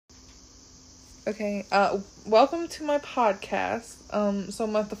Okay. Welcome to my podcast.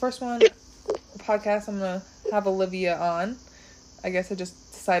 The first podcast I'm gonna have Olivia on. I guess I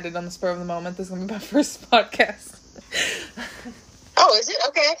just decided on the spur of the moment this is gonna be my first podcast. Oh, is it?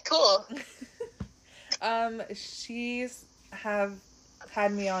 Okay, cool. She's had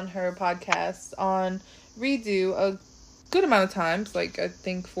me on her podcast on Redo a good amount of times, like I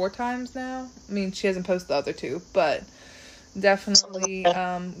think 4 times now. I mean, she hasn't posted the other 2, but definitely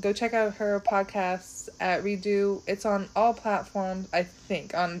go check out her podcast at Redo. It's on all platforms, I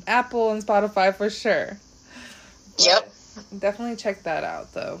think, on Apple and Spotify for sure. Yep. Definitely check that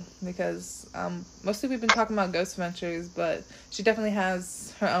out though, because mostly we've been talking about Ghost Adventures, but she definitely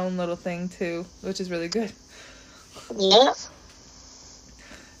has her own little thing too, which is really good. Yeah.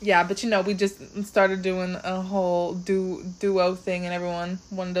 Yeah, but we just started doing a whole duo thing, and everyone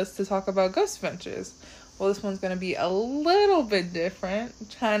wanted us to talk about Ghost Adventures. Well, this one's going to be a little bit different,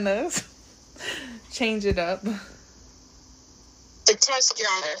 trying to change it up. The test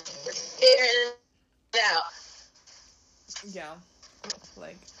drive. Figuring it out. Yeah.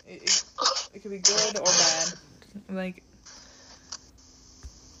 Like, it could be good or bad. Like,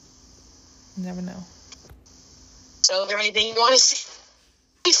 you never know. So, is there anything you want to say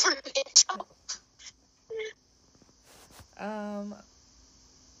for intro?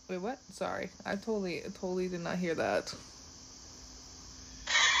 Wait, what? Sorry. I totally did not hear that.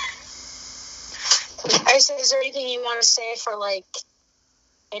 I said, is there anything you want to say for, like,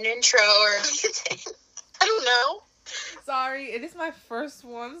 an intro or anything? I don't know. Sorry, it is my first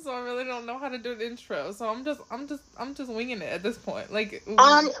one, so I really don't know how to do an intro. So I'm just winging it at this point. Like,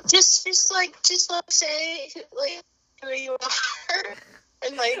 just say like who you are,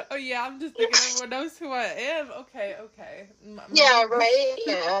 and like. Oh yeah, I'm just thinking everyone knows who I am. Okay. Yeah, right.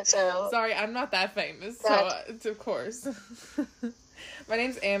 Yeah. So. Sorry, I'm not that famous. So of course. My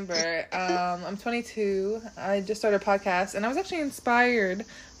name's Amber. I'm 22. I just started a podcast, and I was actually inspired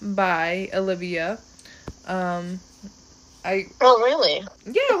by Olivia. Oh, really?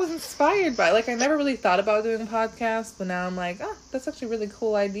 Yeah, I was inspired by it. Like, I never really thought about doing a podcast, but now I'm like, oh, that's actually a really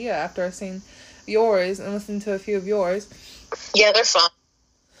cool idea after I've seen yours and listened to a few of yours. Yeah, they're fun.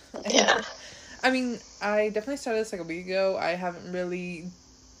 Yeah. I mean, I definitely started this like a week ago. I haven't really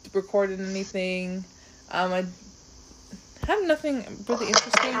recorded anything. I have nothing really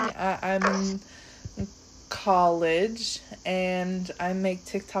interesting. I'm in college, and I make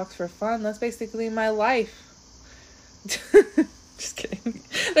TikToks for fun. That's basically my life. Just kidding.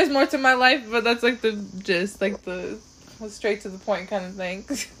 There's more to my life, but that's like the gist, like the straight to the point kind of thing.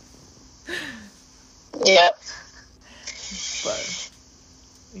 Yep. But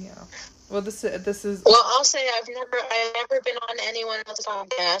yeah. Well, this is. Well, I'll say I've never been on anyone else's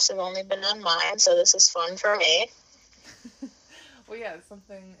podcast. I've only been on mine, so this is fun for me. Well, yeah, it's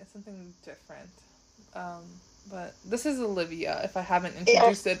something different. But this is Olivia, if I haven't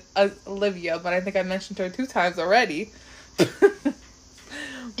introduced it as Olivia, but I think I mentioned her 2 times already.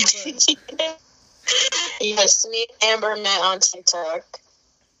 Yes, me and Amber met on TikTok.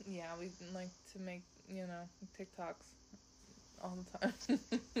 Yeah, we like to make, TikToks all the time.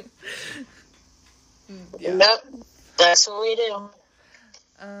 Yeah. Yep, that's what we do.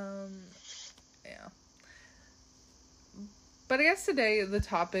 Yeah. But I guess today the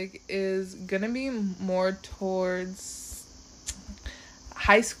topic is going to be more towards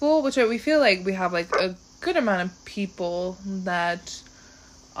high school, which we feel like we have like a good amount of people that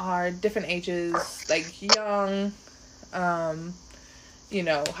are different ages, like young,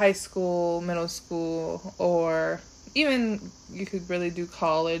 high school, middle school, or even you could really do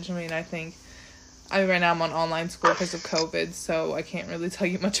college. I mean, right now I'm on online school because of COVID, so I can't really tell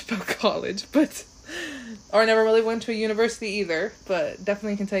you much about college, but... Or I never really went to a university either, but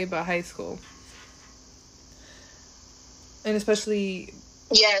definitely can tell you about high school. And especially...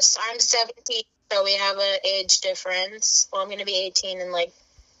 Yes, I'm 17, so we have an age difference. Well, I'm going to be 18 in like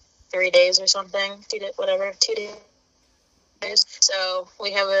 3 days or something. 2 days. So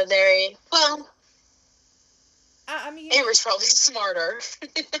we have a very... Well... I mean... Amber's probably smarter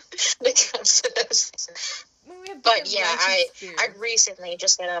when it comes to this. But yeah, I recently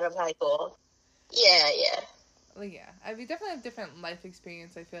just got out of high school. Yeah. Well, yeah. I mean, definitely have different life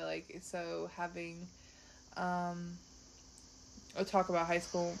experience, I feel like. So having a talk about high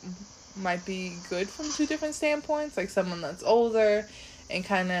school might be good from 2 different standpoints. Like someone that's older and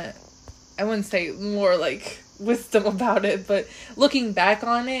kind of, I wouldn't say more like wisdom about it, but looking back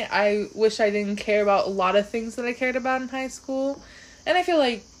on it, I wish I didn't care about a lot of things that I cared about in high school. And I feel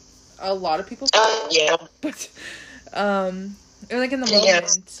like a lot of people yeah. But like in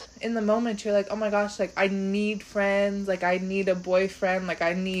the moment you're like, oh my gosh, like I need friends, like I need a boyfriend, like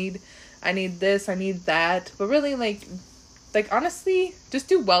I need I need this, I need that. But really, like honestly, just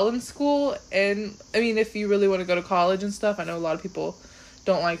do well in school. And I mean, if you really want to go to college and stuff, I know a lot of people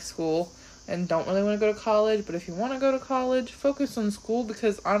don't like school and don't really want to go to college, but if you want to go to college, focus on school,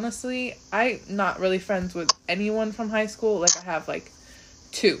 because honestly, I'm not really friends with anyone from high school. Like, I have like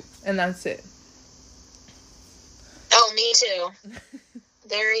 2, and that's it. Oh, me too.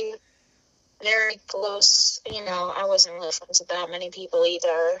 Very, very close. You know, I wasn't really friends with that many people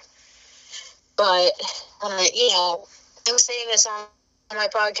either. But, you know, I was saying this on my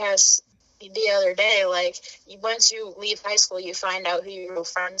podcast the other day, like, once you leave high school, you find out who your real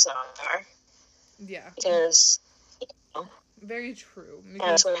friends are. Yeah. Because, you know. Very true.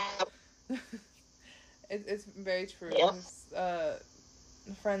 That's what happened. It's very true. Yeah.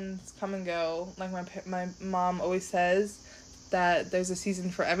 Friends come and go. Like, my mom always says that there's a season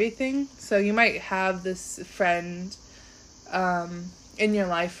for everything. So you might have this friend in your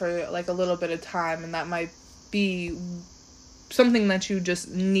life for, like, a little bit of time, and that might be something that you just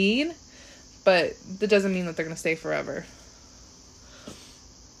need, but that doesn't mean that they're going to stay forever.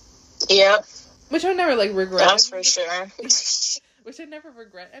 Yep. Which I never, like, regret. That's for sure. Which I never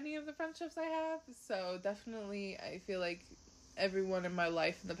regret any of the friendships I have. So definitely, I feel like everyone in my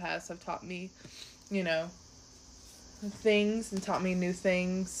life in the past have taught me, you know, things and taught me new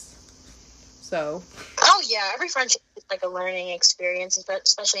things. So. Oh, yeah. Every friendship is like a learning experience,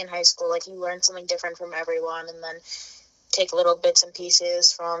 especially in high school. Like, you learn something different from everyone, and then take little bits and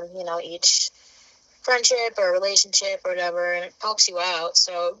pieces from, you know, each friendship or relationship or whatever, and it helps you out.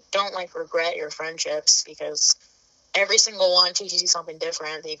 So don't, like, regret your friendships, because every single one teaches you something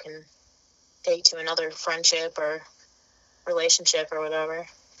different that you can take to another friendship or relationship or whatever.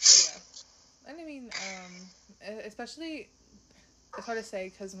 Yeah. And I mean, especially, it's hard to say,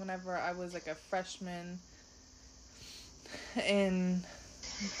 because whenever I was, like, a freshman in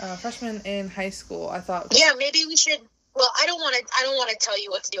high school, I thought... Yeah, maybe we should... Well, I don't want to tell you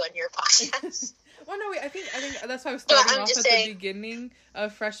what to do on your podcast. Well, no, I think that's why I was starting off at the beginning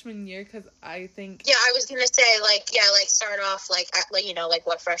of freshman year, because I think... Yeah, I was going to say, like, start off, like, you know, like,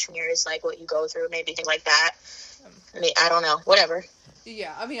 what freshman year is, like, what you go through, maybe things like that. I mean, I don't know, whatever.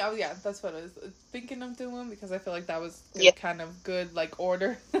 Yeah, I mean, that's what I was thinking of doing, because I feel like that was kind of good, like,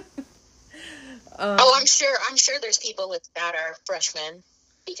 order. I'm sure there's people that are freshmen,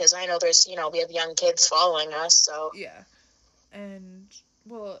 because I know there's, you know, we have young kids following us, so. Yeah. And,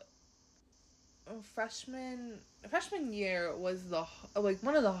 well, freshman year was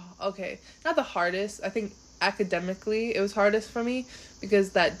one of the, okay, not the hardest. I think academically it was hardest for me,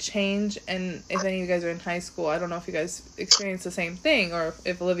 because that change, and if any of you guys are in high school, I don't know if you guys experienced the same thing, or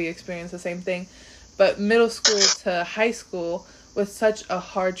if Olivia experienced the same thing, but middle school to high school was such a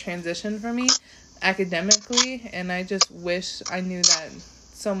hard transition for me academically, and I just wish I knew that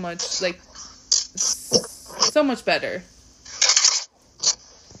so much, like, so much better.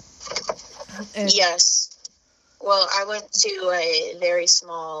 And yes. Well, I went to a very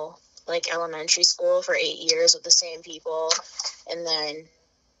small, like, elementary school for 8 years with the same people, and then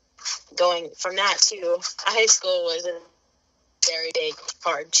going from that to high school was a very big,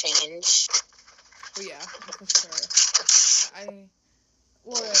 hard change. Well, yeah, for sure.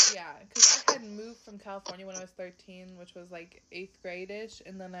 Because I had moved from California when I was 13, which was, like, 8th grade-ish,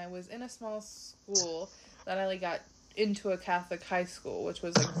 and then I was in a small school that I, like, got into a Catholic high school, which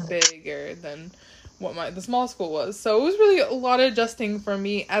was, like, bigger than what the small school was. So it was really a lot of adjusting for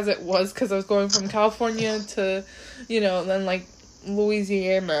me, as it was, because I was going from California to, you know, then, like,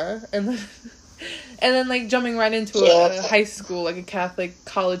 Louisiana, and then like, jumping right into a high school, like a Catholic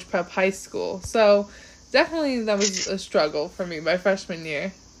college prep high school. So definitely that was a struggle for me by freshman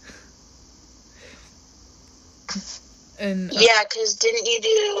year. And yeah, because didn't you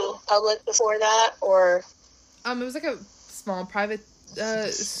do public before that, or? It was like a small private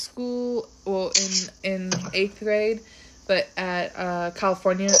school, well, in 8th grade, but at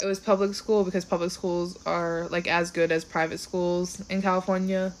California it was public school, because public schools are, like, as good as private schools in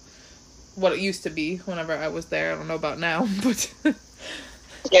California. What it used to be whenever I was there. I don't know about now, but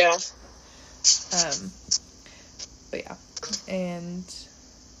yeah. But yeah, and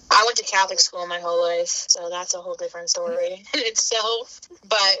I went to Catholic school my whole life, so that's a whole different story in itself.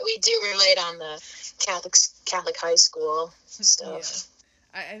 But we do relate on the Catholic high school stuff.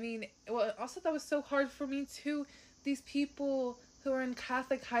 Yeah. I mean, well, also that was so hard for me too. These people who are in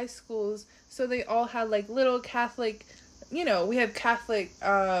Catholic high schools, so they all had, like, little Catholic, you know, we have Catholic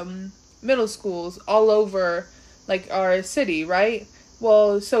middle schools all over, like, our city, right?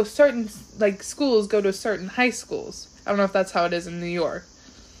 Well, so certain, like, schools go to certain high schools. I don't know if that's how it is in New York.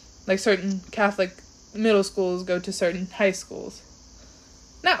 Like, certain Catholic middle schools go to certain high schools.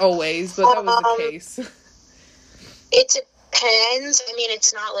 Not always, but that was the case. It depends. I mean,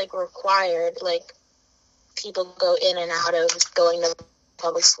 it's not like required. Like, people go in and out of going to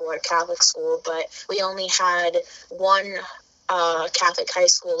public school or Catholic school, but we only had one Catholic high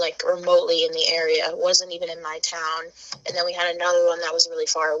school, like, remotely in the area. It wasn't even in my town. And then we had another one that was really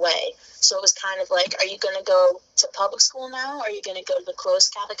far away. So it was kind of like, are you going to go to public school now? Are you going to go to the close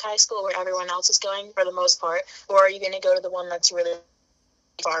Catholic high school where everyone else is going for the most part? Or are you going to go to the one that's really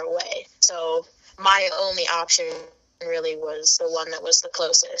far away? So my only option really was the one that was the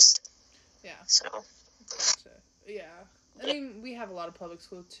closest. Yeah. So. Gotcha. Yeah. I mean, we have a lot of public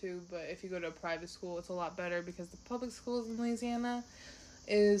school too, but if you go to a private school, it's a lot better because the public schools in Louisiana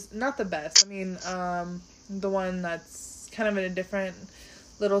is not the best. I mean, the one that's kind of in a different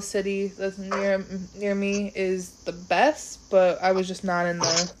little city that's near me is the best, but I was just not in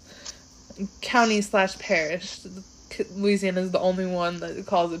the county/parish. Louisiana is the only one that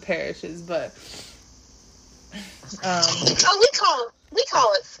calls it parishes, but we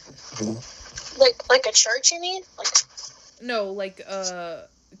call it like a church, you mean? No, like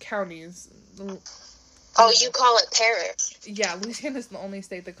counties. Oh, you call it parish? Yeah, Louisiana's the only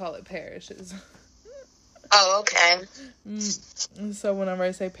state that call it parishes. Oh, okay. So whenever I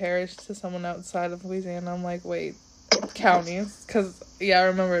say parish to someone outside of Louisiana, I'm like, wait, counties? Because, yeah, I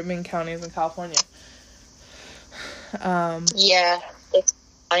remember it being counties in California. Yeah, it's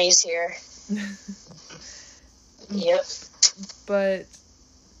counties here. Yep. But,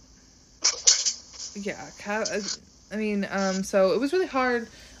 yeah, I mean, so it was really hard,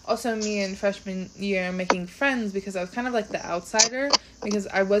 also me in freshman year making friends because I was kind of like the outsider because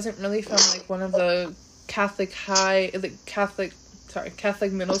I wasn't really from like one of the Catholic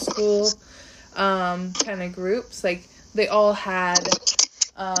middle school kind of groups. Like they all had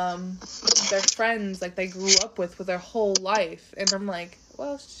their friends like they grew up with their whole life, and I'm like,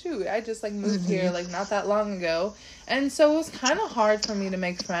 well, shoot, I just like moved here like not that long ago, and so it was kind of hard for me to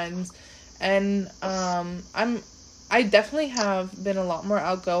make friends. And I definitely have been a lot more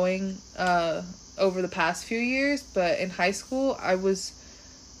outgoing over the past few years, but in high school I was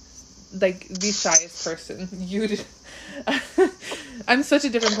like the shyest person. I'm such a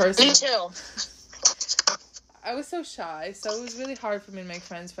different person. Me too. I was so shy, so it was really hard for me to make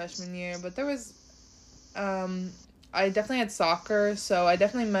friends freshman year, but there was I definitely had soccer, so I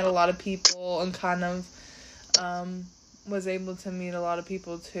definitely met a lot of people and kind of was able to meet a lot of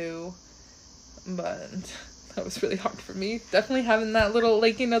people too. But that was really hard for me. Definitely having that little,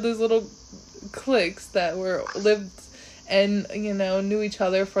 like, you know, those little cliques that lived and, you know, knew each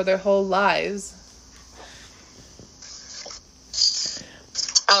other for their whole lives.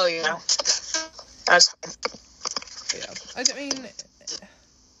 Oh, yeah. That's... Yeah. I mean,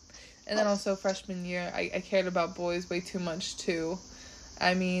 and then also freshman year, I cared about boys way too much, too.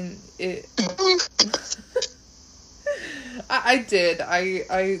 I mean, it... I did.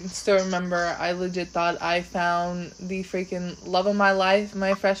 I still remember I legit thought I found the freaking love of my life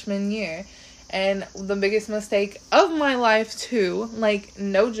my freshman year. And the biggest mistake of my life, too. Like,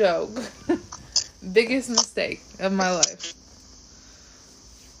 no joke. Biggest mistake of my life.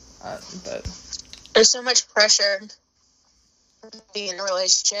 But there's so much pressure to be in a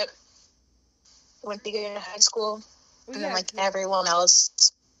relationship when you get into high school. And then, like, everyone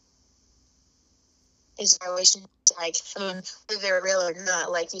else is in a relationship. Like, I mean, whether they're real or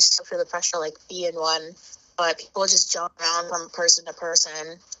not, like, you still feel the pressure to, like, be in one. But people just jump around from person to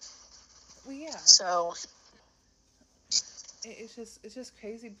person. Well, yeah. So it's just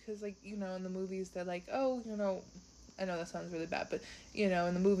crazy because, like, you know, in the movies they're like, oh, you know, I know that sounds really bad, but, you know,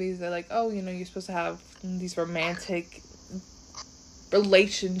 in the movies they're like, oh, you know, you're supposed to have these romantic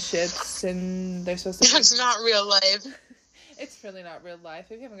relationships and they're supposed to... It's not real life. It's really not real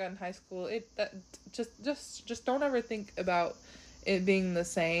life. If you haven't gotten high school, just don't ever think about it being the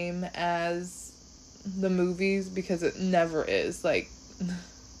same as the movies because it never is. Like,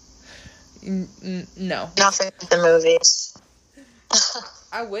 no. Nothing like the movies.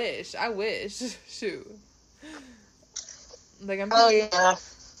 I wish. Shoot. Like, I'm... Oh, yeah.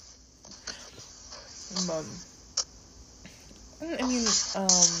 I mean,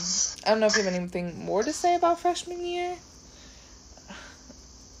 I don't know if you have anything more to say about freshman year.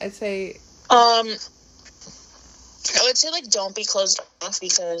 I'd say... I would say, like, don't be closed off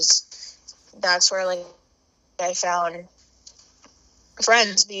because that's where, like, I found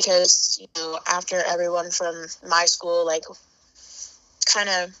friends because, you know, after everyone from my school, like, kind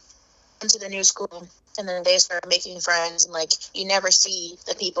of went to the new school and then they started making friends and, like, you never see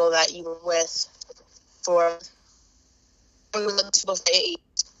the people that you were with for both days.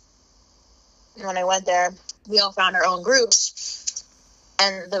 And when I went there, we all found our own groups.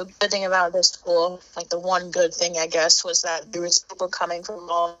 And the good thing about this school, like the one good thing, I guess, was that there was people coming from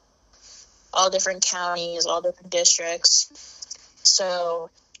all different counties, all different districts. So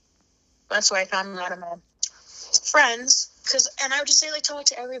that's where I found a lot of my friends. And I would just say, like, talk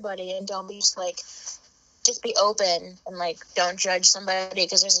to everybody and don't be just, like, just be open and, like, don't judge somebody,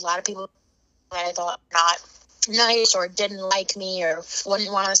 because there's a lot of people that I thought not nice or didn't like me or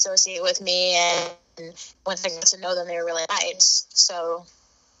wouldn't want to associate with me, and once I got to know them, they were really nice. So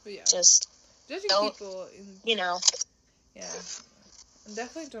just judging don't, people, yeah,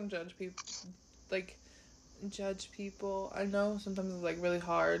 definitely don't judge people. Like, judge people. I know sometimes it's, like, really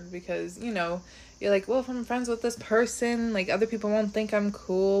hard because, you're like, well, if I'm friends with this person, like, other people won't think I'm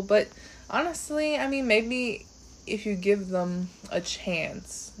cool. But honestly, I mean, maybe if you give them a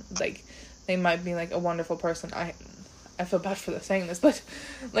chance, like, they might be, like, a wonderful person. I feel bad for saying this, but,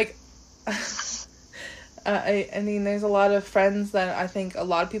 like, I mean, there's a lot of friends that I think a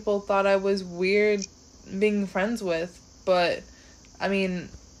lot of people thought I was weird being friends with, but, I mean,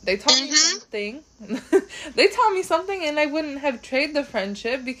 they taught me something. They taught me something, and I wouldn't have traded the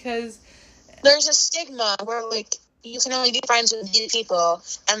friendship because there's a stigma where, like, you can only be friends with these people,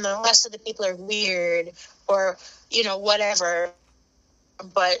 and the rest of the people are weird or, whatever.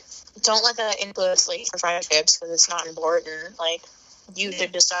 But don't let that influence, like, your friendships, because it's not important. Like, you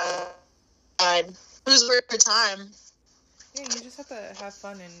should decide who's worth your time. Yeah, you just have to have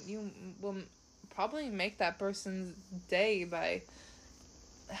fun, and you will probably make that person's day by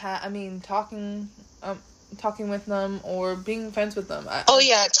talking with them or being friends with them.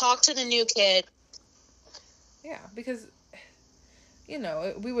 Talk to the new kid. Yeah, because,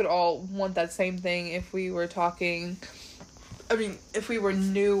 we would all want that same thing if we were talking. I mean, if we were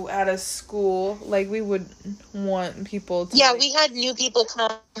new at a school, like, we would want people to... Yeah, we had new people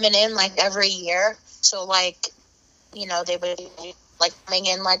coming in, like, every year. So, like, they would be, like, coming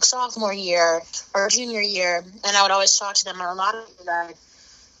in, like, sophomore year or junior year. And I would always talk to them. And a lot of people that I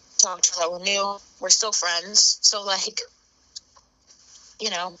talked to that were new were still friends. So, like,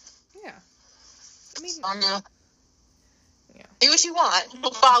 Yeah. I mean... do what you want.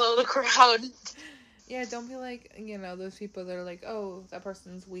 Don't follow the crowd. Yeah, don't be like, those people that are like, oh, that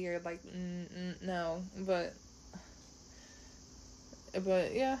person's weird. Like, no. But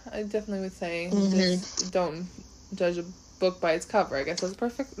yeah, I definitely would say just don't judge a book by its cover. I guess that's a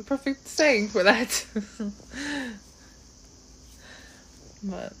perfect saying for that.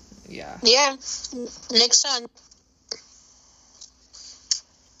 But, yeah. Yeah. Next time.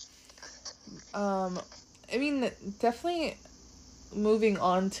 I mean, definitely moving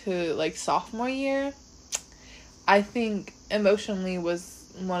on to, like, sophomore year, I think emotionally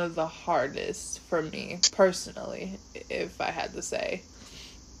was one of the hardest for me, personally, if I had to say.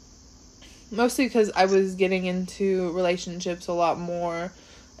 Mostly because I was getting into relationships a lot more,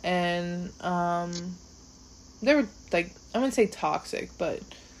 and, they were, like, I wouldn't say toxic, but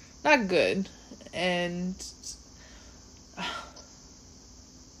not good, and...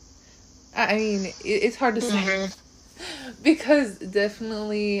 I mean, it's hard to say. Because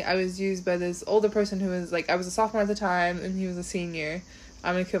definitely I was used by this older person who was, like, I was a sophomore at the time, and he was a senior.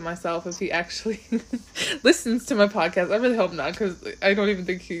 I'm gonna kill myself if he actually listens to my podcast. I really hope not, because I don't even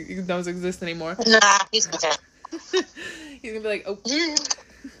think he knows exist anymore. Nah, he's okay. He's gonna be like, oh.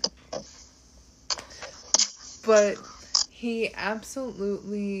 But he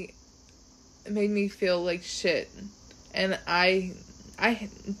absolutely made me feel like shit. And I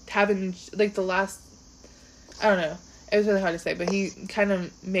haven't, like, the last, I don't know, it was really hard to say, but he kind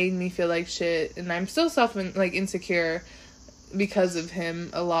of made me feel like shit, and I'm still insecure because of him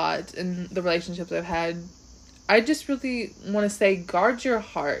a lot in the relationships I've had. I just really want to say, guard your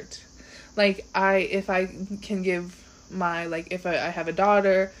heart. Like, if I can give my, like, if I have a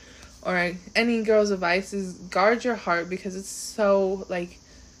daughter, or any girl's advice, is guard your heart, because it's so, like,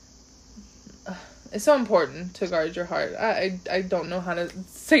 it's so important to guard your heart. I don't know how to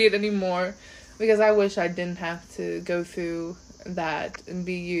say it anymore, because I wish I didn't have to go through that and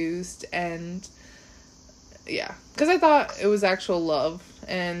be used, and yeah, because I thought it was actual love,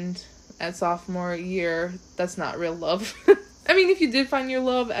 and at sophomore year, that's not real love. I mean, if you did find your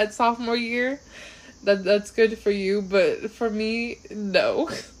love at sophomore year, that's good for you, but for me, no.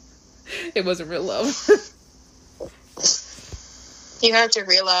 It wasn't real love. You have to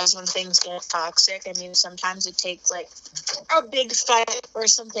realize when things get toxic. I mean, sometimes it takes, like, a big fight or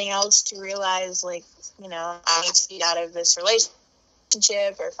something else to realize, like, I need to get out of this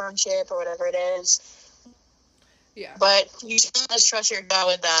relationship or friendship or whatever it is. Yeah. But you just trust your gut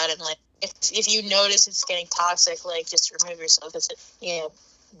with that, and, like, if you notice it's getting toxic, like, just remove yourself, because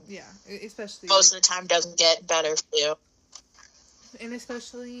Yeah, especially... most of the time doesn't get better for you. And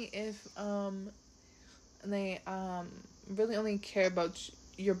especially if they really only care about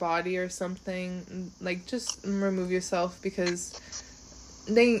your body or something, like, just remove yourself, because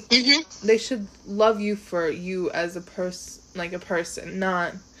they should love you for you as a person, like a person,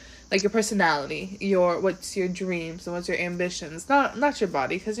 not like your personality, what's your dreams and what's your ambitions, not your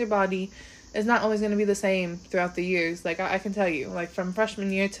body, because your body is not always going to be the same throughout the years. Like, I can tell you, like, from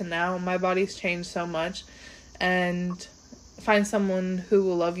freshman year to now, my body's changed so much, and find someone who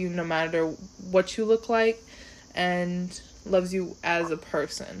will love you no matter what you look like and loves you as a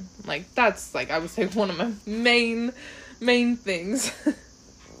person. Like, that's, like, I would say one of my main things.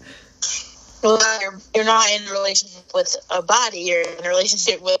 Well, you're not in a relationship with a body, you're in a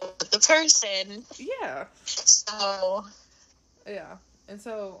relationship with the person. Yeah. So. Yeah. And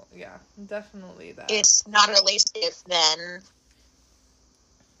so, yeah, definitely that. It's not a relationship then.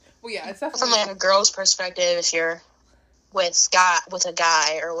 Well, yeah, it's definitely. From, like, a girl's perspective, if you're with a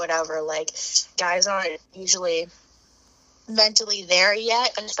guy or whatever, like, guys aren't usually mentally there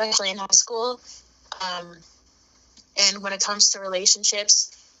yet, especially in high school. And when it comes to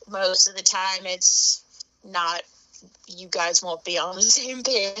relationships, most of the time it's not, you guys won't be on the same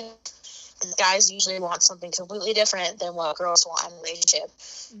page. The guys usually want something completely different than what girls want in a relationship.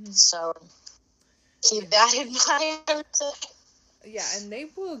 Mm-hmm. So keep that in mind. Yeah, and they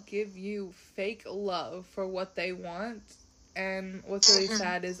will give you fake love for what they want. And what's really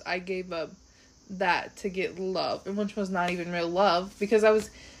sad is I gave up that to get love, and which was not even real love, because I was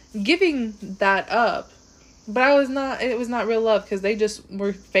giving that up. But it was not real love, because they just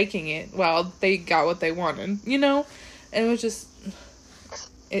were faking it while they got what they wanted, you know? And it was just,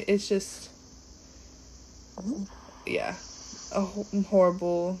 it's just, yeah,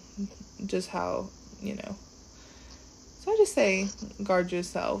 horrible, just how, you know. So I just say, guard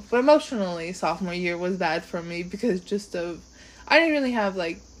yourself. But emotionally, sophomore year was bad for me, because I didn't really have,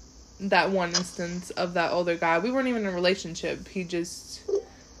 like, that one instance of that older guy. We weren't even in a relationship. He just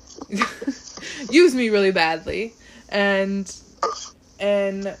used me really badly and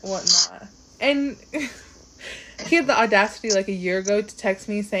whatnot. And he had the audacity, like, a year ago to text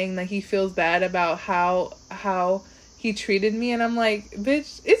me saying that he feels bad about how he treated me, and I'm like,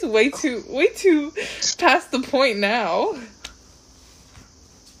 bitch, it's way too past the point now.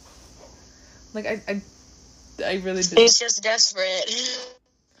 Like, I really did. He's just desperate.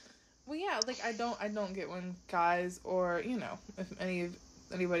 Well, yeah, like, I don't get when guys, or, you know, if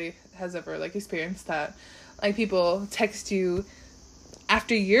anybody has ever, like, experienced that, like, people text you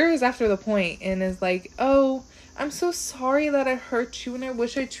after years after the point and is like, oh, I'm so sorry that I hurt you and I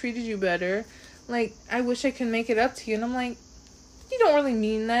wish I treated you better. Like, I wish I could make it up to you. And I'm like, you don't really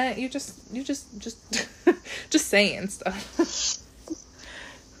mean that. You just just saying stuff.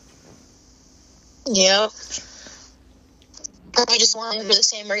 Yeah. I just wanted for the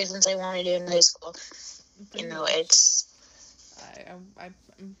same reasons I wanted to in high school. You know, it's. I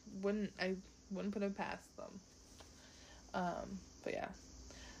wouldn't put it past them. But yeah,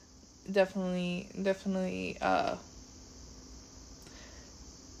 definitely.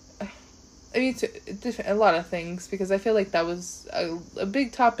 I mean, a lot of things, because I feel like that was a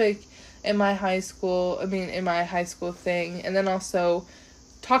big topic in my high school. I mean, in my high school thing, and then also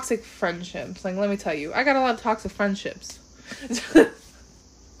toxic friendships. Like, let me tell you, I got a lot of toxic friendships.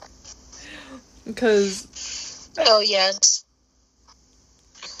 Because. Oh yes.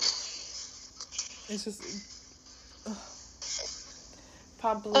 It's just.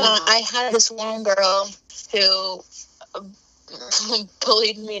 Probably. I had this one girl who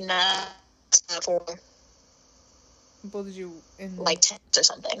bullied me for. Bullied you in. Like 10th or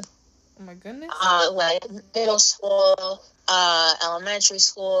something. Oh my goodness. Like middle school, elementary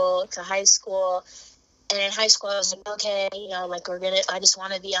school to high school. And in high school, I was like, okay, you know, like, I just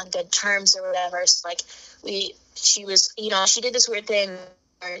want to be on good terms or whatever. So, like, she was, you know, she did this weird thing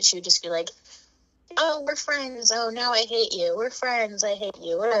where she would just be like, oh, we're friends. Oh, now I hate you. We're friends. I hate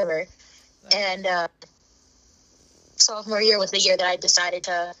you. Whatever. And sophomore year was the year that I decided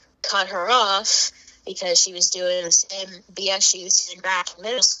to cut her off, because she was doing the same BS she was doing back in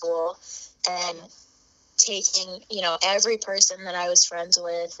middle school, and taking, you know, every person that I was friends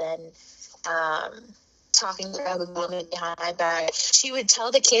with and talking about me behind my back. She would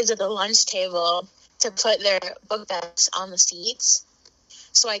tell the kids at the lunch table to put their book bags on the seats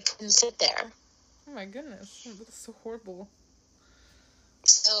so I couldn't sit there. Oh my goodness, that's so horrible.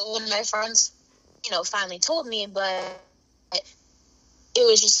 So when my friends, you know, finally told me, but it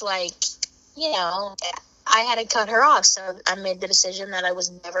was just like, you know, I had to cut her off. So I made the decision that I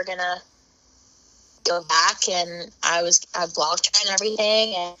was never gonna go back, and I blocked her and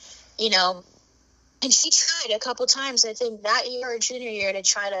everything, and, you know, And she tried a couple times, I think that year or junior year,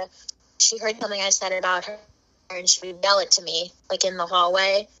 she heard something I said about her, and she would yell it to me, like in the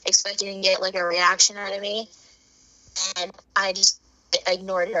hallway, expecting to get like a reaction out of me. And I just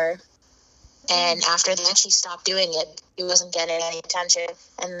ignored her. And after that, she stopped doing it. She wasn't getting any attention.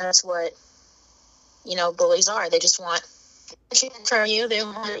 And that's what, bullies are. They just want attention from you. They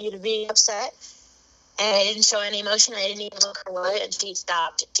want you to be upset. And I didn't show any emotion. I didn't even look her way, and she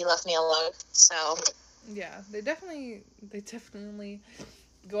stopped. She left me alone. So yeah, they definitely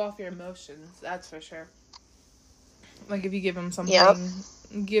go off your emotions. That's for sure. Like if you give them something, yep.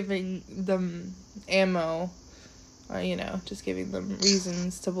 Giving them ammo, or, just giving them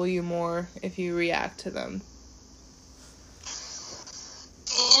reasons to bully you more if you react to them.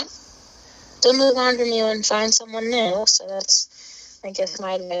 Yeah. They'll move on from you and find someone new. So that's, I guess,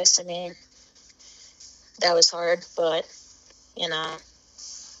 my advice. I mean, that was hard, but,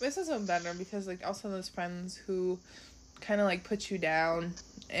 This isn't better because, like, also those friends who kind of, like, put you down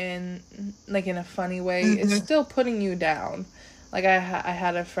and, like, in a funny way is still putting you down. Like, I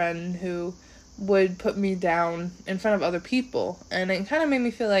had a friend who would put me down in front of other people, and it kind of made me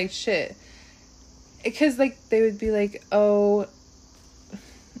feel like shit. Because, like, they would be like, oh,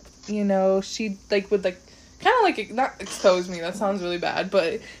 she, like, would, like, kind of, like, not expose me, that sounds really bad,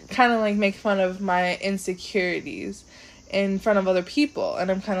 but kind of, like, make fun of my insecurities in front of other people. And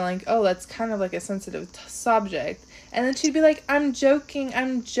I'm kind of like, oh, that's kind of, like, a sensitive subject. And then she'd be like, I'm joking.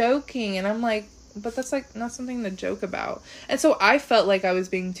 And I'm like, but that's, like, not something to joke about. And so I felt like I was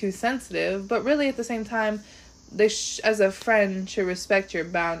being too sensitive, but really at the same time, they as a friend should respect your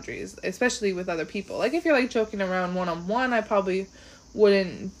boundaries, especially with other people. Like, if you're, like, joking around one-on-one, I probably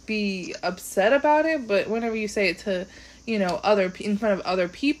wouldn't be upset about it, but whenever you say it to, in front of other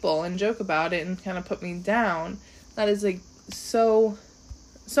people and joke about it and kind of put me down, that is, like, so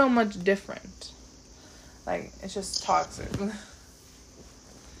much different. Like, it's just toxic.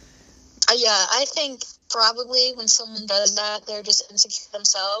 Yeah, I think probably when someone does that, they're just insecure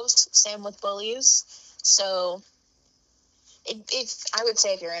themselves. Same with bullies. So, if I would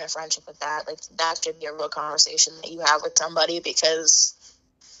say if you're in a friendship with that, like, that should be a real conversation that you have with somebody, because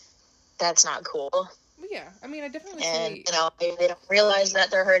that's not cool. Yeah, I mean, I definitely and, say... maybe they don't realize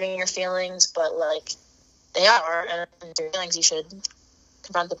that they're hurting your feelings, but, like, they are, and your feelings, you should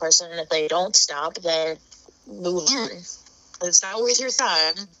confront the person, and if they don't stop, then move on. It's not worth your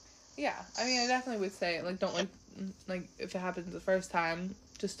time. Yeah, I mean, I definitely would say, like, don't, like, if it happens the first time,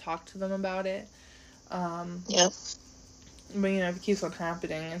 just talk to them about it. Yep. But, if it keeps on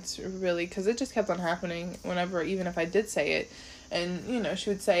happening, it's really, because it just kept on happening whenever, even if I did say it, and, she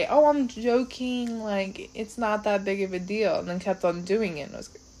would say, oh, I'm joking, like, it's not that big of a deal, and then kept on doing it, and I was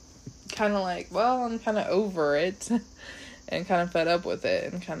kind of like, well, I'm kind of over it, and kind of fed up with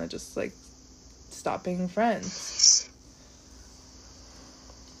it, and kind of just, like, stopped being friends.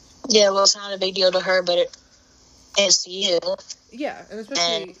 Yeah, well, it's not a big deal to her, but it is to you. Yeah, and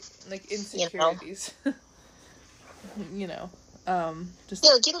especially, like, insecurities. Just... Yeah,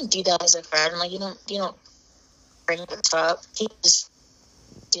 like, you don't do that as a friend. Like, you don't bring it up. You just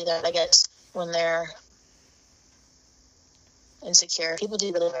do that, I guess, when they're insecure. People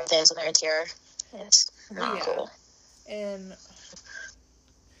do the right things when they're insecure. It's not cool.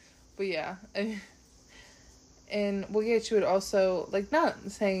 But yeah, and she would also, like, not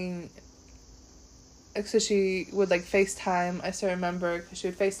saying, so she would, like, FaceTime, I still remember, because she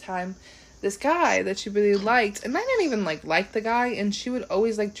would FaceTime this guy that she really liked, and I didn't even, like the guy, and she would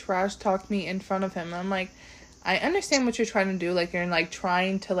always, like, trash talk me in front of him, and I'm like, I understand what you're trying to do, like, you're, like,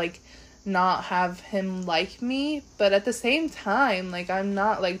 trying to, like, not have him like me, but at the same time, like, I'm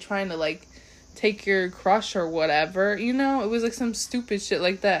not, like, trying to, like, take your crush or whatever, it was, like, some stupid shit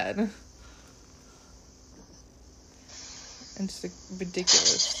like that. And just, like,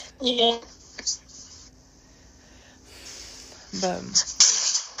 ridiculous. Yeah. But,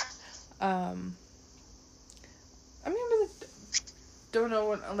 I mean, I really don't know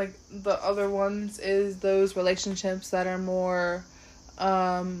what, like, the other ones is those relationships that are more,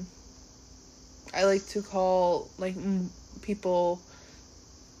 I like to call, like, people,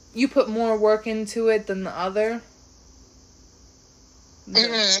 you put more work into it than the other.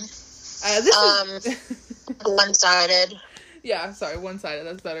 Mm-hmm. This is... one-sided. Yeah, sorry, one-sided,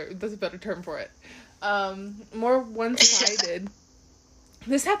 that's better, that's a better term for it. More one-sided.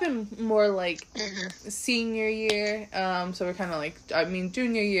 This happened more, like, senior year, so we're kind of, like, I mean,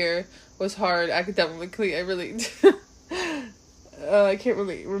 junior year was hard academically, I really, I can't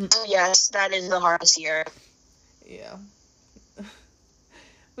really remember. Yes, that is the hardest year. Yeah.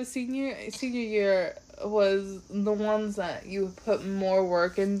 But senior year, was the ones that you put more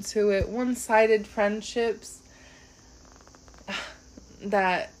work into it. One-sided friendships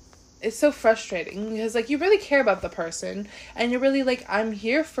that it's so frustrating because, like, you really care about the person and you're really like, I'm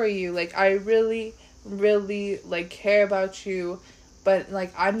here for you. Like, I really, really, like, care about you, but,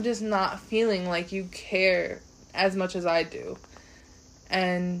 like, I'm just not feeling like you care as much as I do.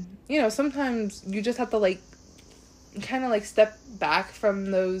 And, you know, sometimes you just have to, like, kind of, like, step back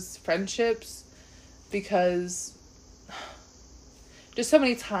from those friendships because just so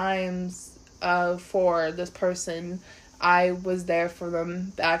many times for this person, I was there for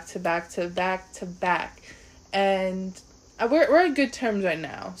them back to back to back to back. And we're on good terms right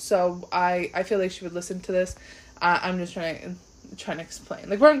now. So I feel like she would listen to this. I'm just trying to explain.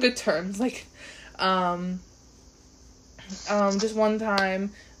 Like, we're on good terms. Like, just one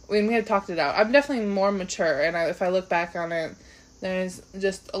time when we had talked it out. I'm definitely more mature. And if I look back on it, there's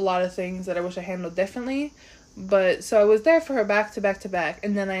just a lot of things that I wish I handled differently. But so I was there for her back to back to back.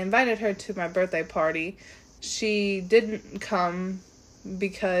 And then I invited her to my birthday party. She didn't come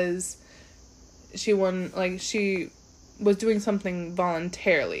because she was doing something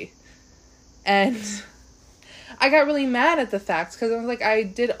voluntarily. And I got really mad at the fact because I was like, I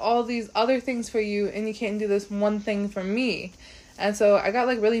did all these other things for you and you can't do this one thing for me. And so I got,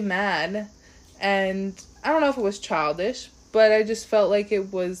 like, really mad. And I don't know if it was childish, but I just felt like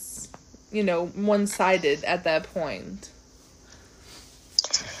it was, you know, one-sided at that point.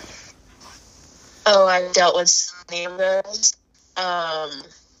 Oh, I've dealt with so many of those. A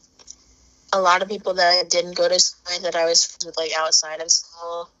lot of people that didn't go to school that I was friends with, like, outside of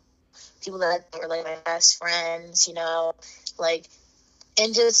school. People that were, like, my best friends, you know, like,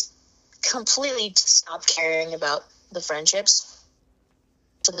 and just completely stopped caring about the friendships.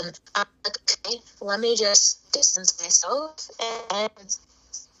 So then I'm like, okay, let me just distance myself, and,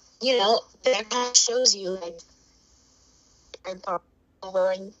 you know, that kind of shows you, like, they're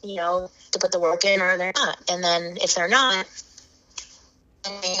willing, you know, to put the work in, or they're not. And then if they're not,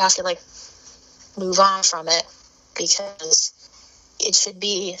 then you have to, like, move on from it, because it should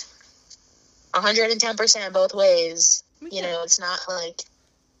be 110% both ways. You know, it's not like,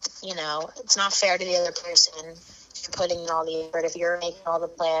 you know, it's not fair to the other person. You're putting in all the effort. If you're making all the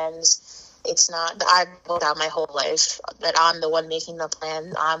plans, it's not. I've built out my whole life that I'm the one making the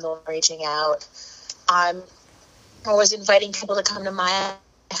plan. I'm the one reaching out. I'm always inviting people to come to my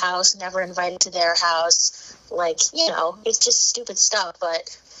house, never invited to their house. Like, you know, it's just stupid stuff,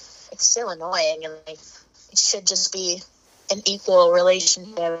 but it's still annoying, and, like, it should just be an equal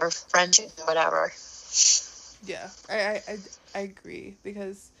relationship or friendship or whatever. Yeah, I agree,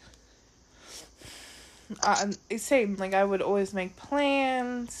 because same, like, I would always make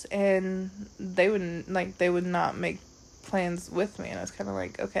plans, and they would not make plans with me, and I was kind of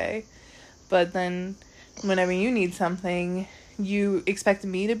like, okay, but then whenever you need something, you expect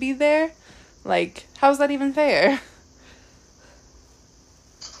me to be there? Like, how's that even fair?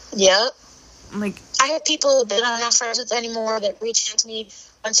 Yeah. Like, I have people that I'm not friends with anymore that reach out to me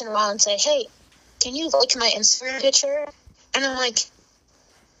once in a while and say, hey, can you like my Instagram picture? And I'm like,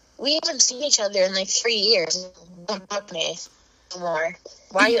 we haven't seen each other in, like, 3 years. Don't talk to me anymore.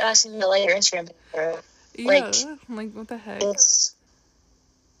 Why are you asking me to like your Instagram picture? yeah, like, what the heck? It's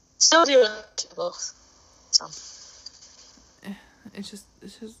so delightful. So. It's just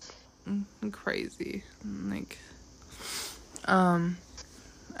crazy. Like,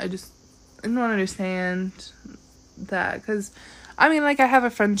 I don't understand that, because, I mean, like, I have a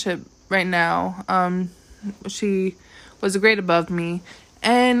friendship right now. She was a grade above me,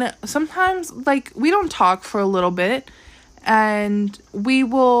 and sometimes, like, we don't talk for a little bit, and we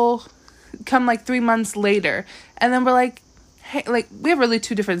will come, like, 3 months later, and then we're like, hey, like, we have really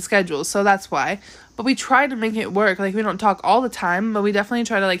 2 different schedules, so that's why, but we try to make it work. Like, we don't talk all the time, but we definitely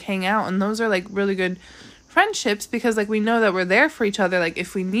try to, like, hang out, and those are, like, really good friendships, because, like, we know that we're there for each other, like,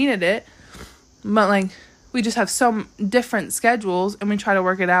 if we needed it, but, like, we just have so different schedules, and we try to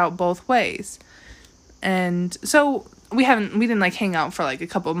work it out both ways. And so we didn't, like, hang out for, like, a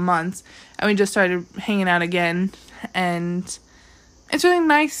couple of months, and we just started hanging out again, and it's really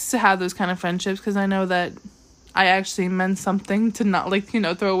nice to have those kind of friendships, because I know that I actually meant something to not, like, you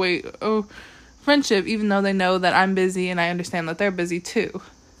know, throw away friendship, even though they know that I'm busy, and I understand that they're busy too.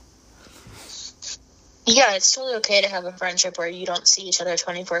 Yeah, it's totally okay to have a friendship where you don't see each other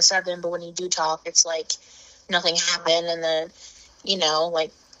 24/7, but when you do talk, it's like nothing happened, and then, you know,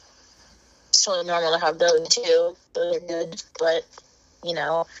 like, it's totally normal to have those too. Those are good, but, you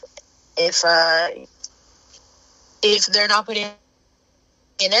know, if they're not putting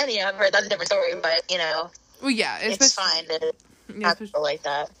in any effort, that's a different story, but, you know, Well, yeah, it's fine to have people like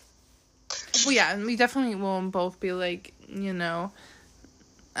that. Well, yeah, and we definitely will both be, like, you know,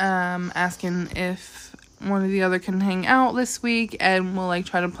 asking if one or the other can hang out this week, and we'll, like,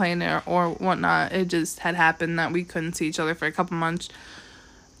 try to plan it or whatnot. It just had happened that we couldn't see each other for a couple months,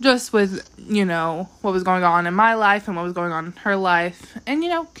 just with, you know, what was going on in my life and what was going on in her life. And, you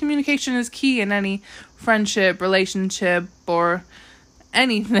know, communication is key in any friendship, relationship, or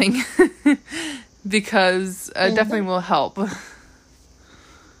anything, because it definitely will help.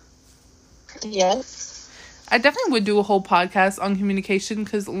 Yeah. I definitely would do a whole podcast on communication,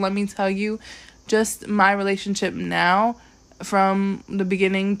 because let me tell you, just my relationship now, from the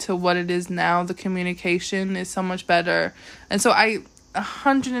beginning to what it is now, the communication is so much better. And so I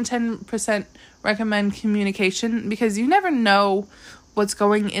 110% recommend communication, because you never know what's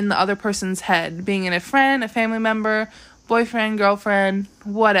going in the other person's head, being in a friend, a family member, boyfriend, girlfriend,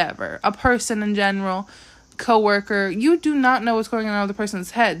 whatever, a person in general, coworker. You do not know what's going on in the other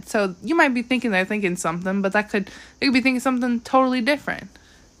person's head. So you might be thinking they're thinking something, but they could be thinking something totally different.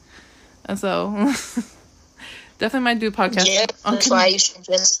 And so definitely might do a podcast. Yeah, that's why you should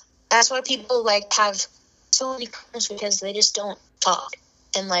just. That's why people like have so many problems, because they just don't talk.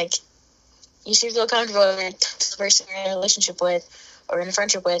 And like, you should feel comfortable with the person you're in a relationship with or in a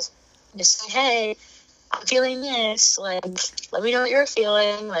friendship with. Just say, hey, I'm feeling this. Like, let me know what you're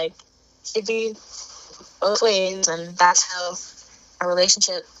feeling. Like, it be both ways, and that's how a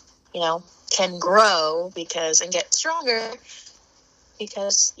relationship, you know, can grow and get stronger,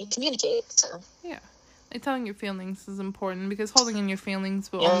 because you communicate. So yeah, like, telling your feelings is important, because holding in your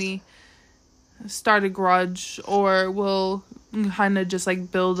feelings will only start a grudge, or will kind of just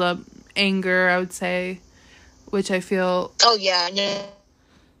like build up anger, I would say, which I feel. Oh yeah,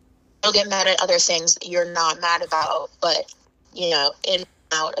 you'll get mad at other things that you're not mad about, but you know, in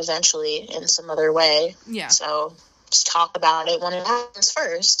out eventually in some other way. Yeah. So just talk about it when it happens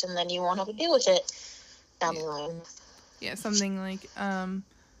first, and then you won't have to deal with it down the line. Yeah, something like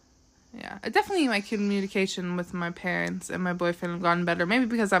yeah, definitely my communication with my parents and my boyfriend have gotten better. Maybe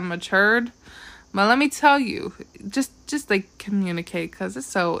because I'm matured. But let me tell you, just like communicate, because it's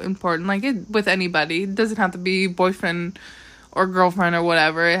so important. Like, with anybody, it doesn't have to be boyfriend or girlfriend or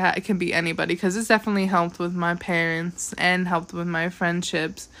whatever. It can be anybody, because it's definitely helped with my parents and helped with my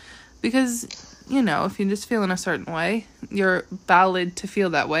friendships. Because, you know, if you just feel in a certain way, you're valid to feel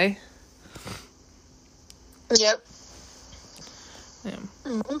that way. Yep. Yeah.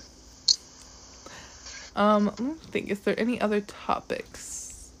 Mm-hmm. Let me think, is there any other topics?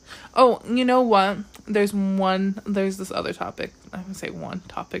 Oh, you know what? There's this other topic. I would say one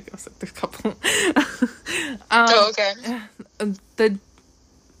topic. I was like, there's a couple. Okay.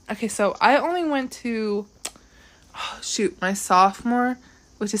 Okay, so I only went to, my sophomore,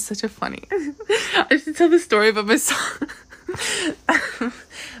 which is such a funny. I should tell the story about my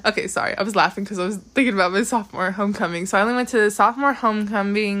Okay, sorry. I was laughing because I was thinking about my sophomore homecoming. So I only went to the sophomore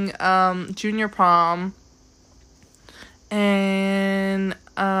homecoming, junior prom, and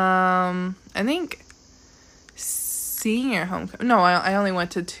I think senior homecoming. No, I only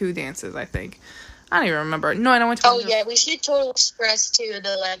went to 2 dances, I think. I don't even remember. No, I went to. Oh yeah, we should totally express too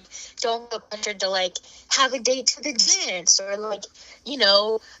the like, don't feel pressured to like have a date to the dance, or like, you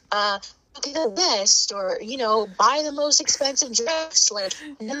know, look at the best, or you know, buy the most expensive dress. Like,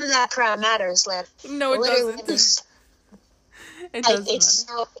 none of that crap matters. Like, no, it doesn't. It doesn't. It's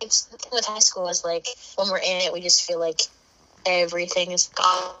the thing with high school is like, when we're in it, we just feel like everything is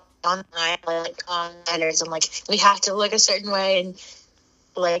online, like on matters, and like we have to look a certain way, and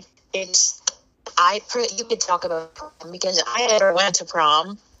like it's. You could talk about prom, because I never went to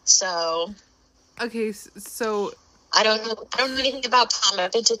prom, so. Okay, so. I don't know anything about prom.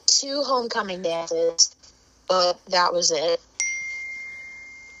 I've been to 2 homecoming dances, but that was it.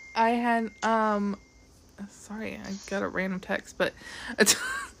 I had, sorry, I got a random text, but,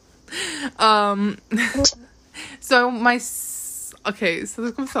 so okay, so this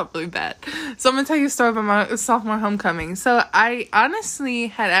is going to sound really bad. So I'm going to tell you a story about my sophomore homecoming. So I honestly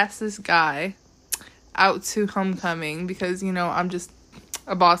had asked this guy out to homecoming, because, you know, I'm just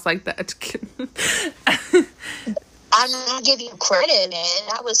a boss like that. I'm not giving you credit, man.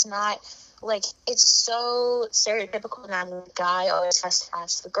 That was not, like, it's so stereotypical now that the guy always has to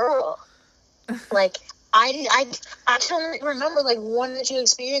ask the girl. Like, I don't remember, like, 1 or 2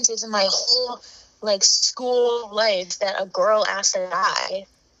 experiences in my whole, like, school life that a girl asked a guy.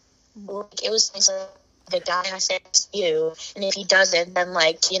 Like, it was like, the guy has to ask you, and if he doesn't, then,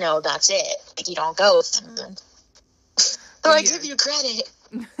 like, you know, that's it. Like, you don't go with him. So I give you credit.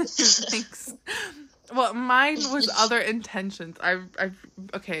 Thanks. Well, mine was other intentions.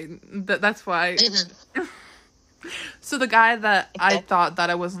 Okay, that's why. Mm-hmm. So the guy that I thought that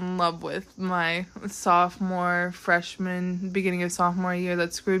I was in love with my sophomore, freshman, beginning of sophomore year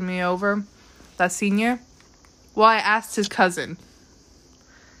that screwed me over, that senior, well, I asked his cousin.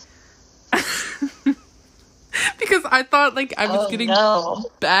 Because I thought, like, I was getting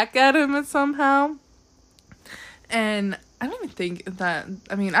back at him somehow. And I don't even think that,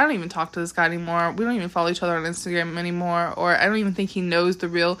 I mean, I don't even talk to this guy anymore. We don't even follow each other on Instagram anymore. Or I don't even think he knows the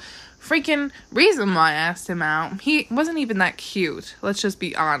real freaking reason why I asked him out. He wasn't even that cute. Let's just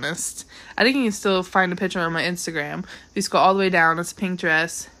be honest. I think you can still find a picture on my Instagram. You scroll all the way down. It's a pink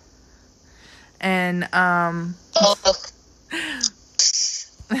dress. And, and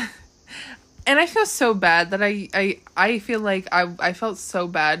I feel so bad that I feel like I felt so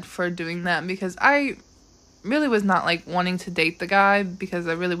bad for doing that because I really was not, like, wanting to date the guy because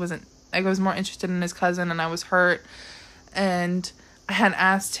I really wasn't, I was more interested in his cousin and I was hurt. And I had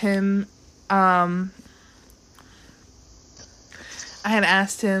asked him,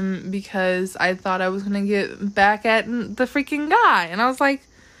 because I thought I was going to get back at the freaking guy. And I was like,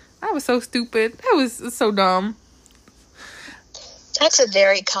 that was so stupid. That was so dumb. That's a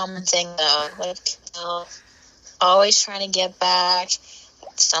very common thing, though. Like, always trying to get back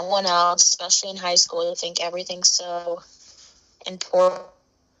at someone else, especially in high school. You think everything's so important,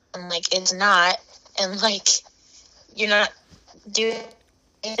 and, like, it's not. And, like, you're not doing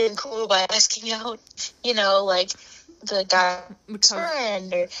anything cool by asking out, like, the guy's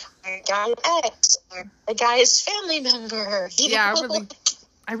friend, or guy's ex, or the guy's family member. Yeah,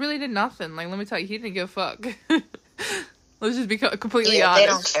 I really did nothing. Like, let me tell you, he didn't give a fuck. Let's just be completely honest. They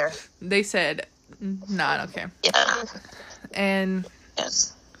don't care. They said, "No, I don't care." Yeah. And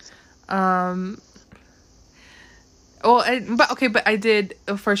yes. But I did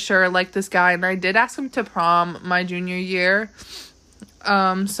for sure like this guy, and I did ask him to prom my junior year.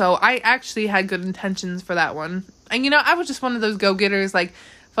 So I actually had good intentions for that one. And I was just one of those go-getters, like,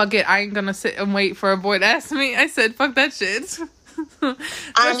 fuck it, I ain't gonna sit and wait for a boy to ask me. I said, fuck that shit.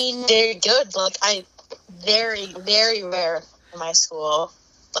 I mean, they're good. Like, very, very rare in my school.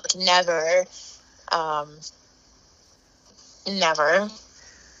 Like, never. Never.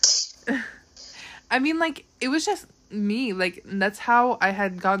 I mean, like, it was just me. Like, that's how I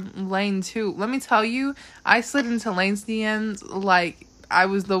had gotten Lane, too. Let me tell you, I slid into Lane's DMs like I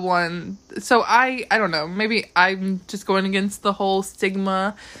was the one. So I don't know. Maybe I'm just going against the whole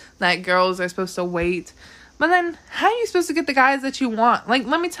stigma that girls are supposed to wait. But then, how are you supposed to get the guys that you want? Like,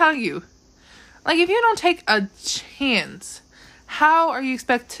 let me tell you. Like, if you don't take a chance, how are you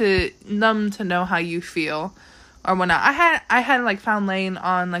expect them to know how you feel or whatnot? I had like found Lane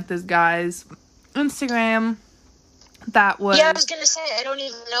on like this guy's Instagram that was... Yeah, I was gonna say, I don't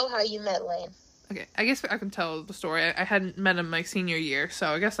even know how you met Lane. Okay, I guess I can tell the story. I hadn't met him my senior year, so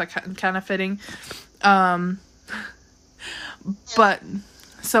I guess that's kind of fitting. But,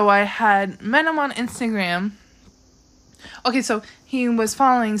 so I had met him on Instagram. Okay, so he was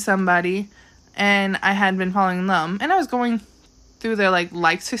following somebody, and I had been following them, and I was going through their, like,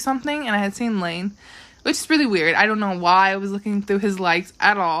 likes or something, and I had seen Lane, which is really weird. I don't know why I was looking through his likes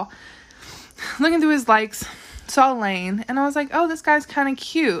at all. Looking through his likes, saw Lane, and I was like, oh, this guy's kind of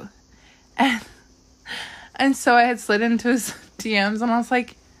cute. And so I had slid into his DMs, and I was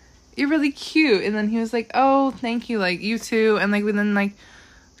like, you're really cute. And then he was like, oh, thank you, like, you too. And, like, we then, like,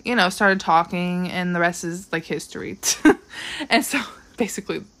 started talking, and the rest is, like, history. And so,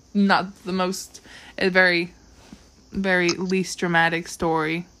 basically, not the most, a very, very least dramatic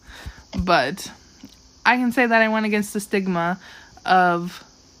story. But I can say that I went against the stigma of,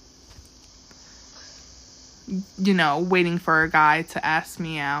 waiting for a guy to ask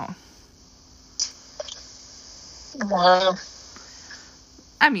me out. Wow.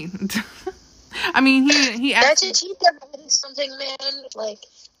 I mean, he asked... That's a cheap definitely something, man. Like,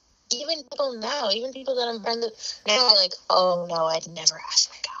 even people that I'm friends with now are like, oh, no, I'd never ask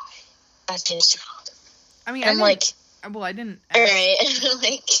my guy. That's his job. I mean, I didn't ask... Alright, like... Well, I didn't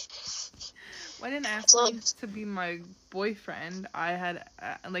ask him to be my boyfriend. I had,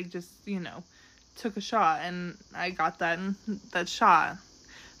 took a shot, and I got that shot.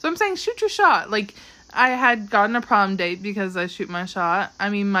 So I'm saying, shoot your shot. Like, I had gotten a prom date because I shoot my shot. I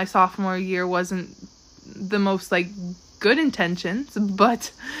mean, my sophomore year wasn't the most, like, good intentions,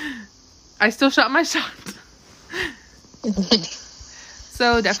 but I still shot my shot.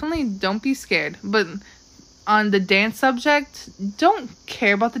 So definitely don't be scared. But on the dance subject, don't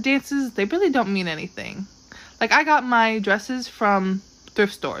care about the dances. They really don't mean anything. Like, I got my dresses from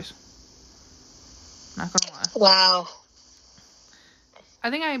thrift stores. Not gonna lie. Wow. I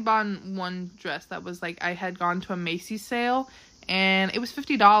think I bought one dress that was, like, I had gone to a Macy's sale, and it was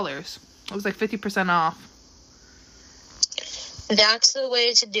 $50. It was, like, 50% off. That's the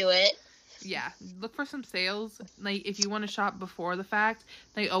way to do it. Yeah, look for some sales. Like, if you want to shop before the fact,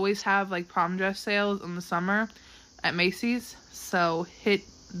 they always have, like, prom dress sales in the summer at Macy's. So, hit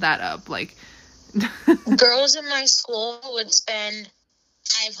that up. Like, girls in my school would spend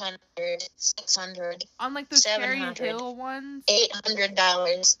 $500, $600 on, like, the Cherry Hill ones.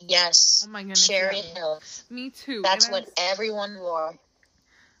 $800. Yes. Oh, my goodness. Cherry Yeah. Hill. Me too. That's what everyone wore.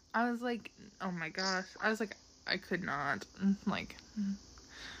 I was like, oh, my gosh. I was like, I could not. Like...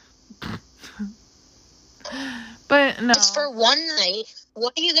 But no, it's for one night.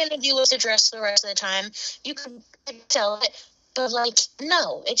 What are you gonna do with the dress the rest of the time? You can tell it, but like,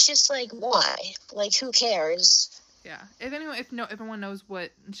 no, it's just like, why? Like, who cares? Yeah, if everyone knows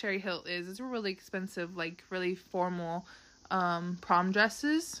what Cherry Hill is, it's really expensive, like really formal prom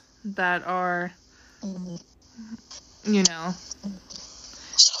dresses that are, you know,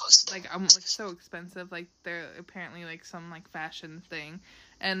 so expensive. Like, they're apparently like some like fashion thing.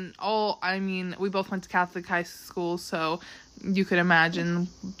 And we both went to Catholic high school, so you could imagine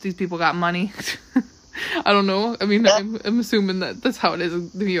these people got money. I don't know. I mean, I'm assuming that's how it is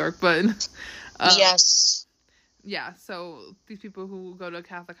in New York, but... yes. Yeah, so these people who go to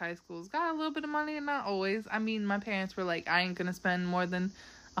Catholic high schools got a little bit of money, and not always. I mean, my parents were like, I ain't gonna spend more than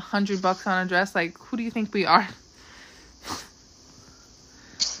 $100 on a dress. Like, who do you think we are?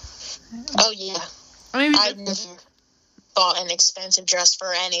 Oh, yeah. I mean, I've never bought an expensive dress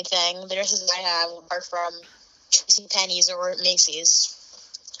for anything. The dresses I have are from JCPenney's or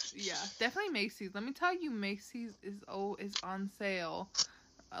Macy's. Yeah, definitely Macy's. Let me tell you, Macy's is on sale.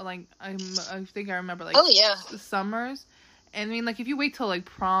 Like, I think I remember, like, summers. And I mean, like, if you wait till, like,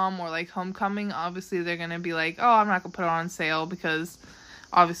 prom or, like, homecoming, obviously they're gonna be like, oh, I'm not gonna put it on sale because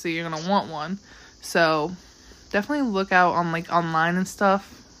obviously you're gonna want one. So definitely look out on, like, online and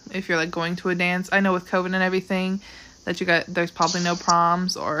stuff if you're, like, going to a dance. I know with COVID and everything that there's probably no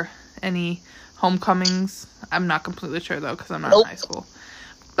proms or any homecomings. I'm not completely sure, though, because I'm not in high school.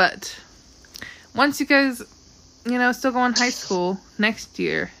 But once you guys, still go in high school next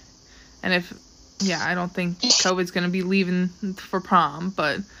year, and I don't think COVID's going to be leaving for prom,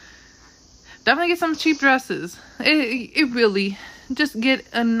 but definitely get some cheap dresses. It really, just get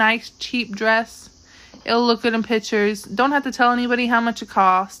a nice cheap dress. It'll look good in pictures. Don't have to tell anybody how much it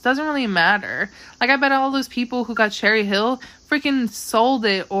costs. Doesn't really matter. Like, I bet all those people who got Cherry Hill freaking sold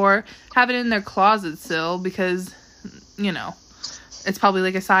it or have it in their closet still because, it's probably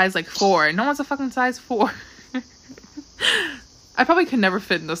like a size like 4. No one's a fucking size 4. I probably could never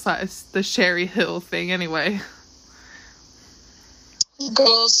fit in the Cherry Hill thing anyway.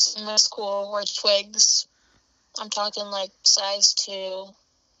 Girls in my school wear twigs. I'm talking like size 2.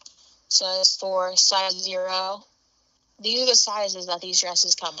 Size 4, size 0. These are the sizes that these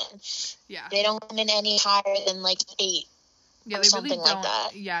dresses come in. Yeah. They don't come in any higher than, like, 8. Yeah, or they something really don't. Like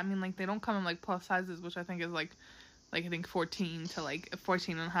that. Yeah, I mean, like, they don't come in, like, plus sizes, which I think is, like I think 14 to, like,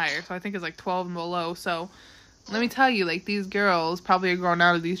 14 and higher. So I think it's, like, 12 and below. So let me tell you, like, these girls probably are growing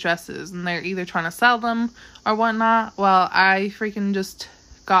out of these dresses, and they're either trying to sell them or whatnot. Well, I freaking just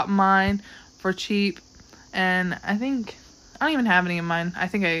got mine for cheap, and I don't even have any of mine. I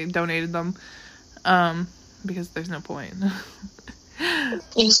think I donated them, because there's no point.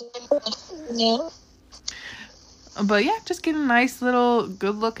 Yeah. But yeah, just get a nice little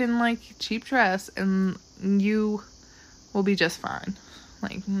good-looking, like, cheap dress, and you will be just fine.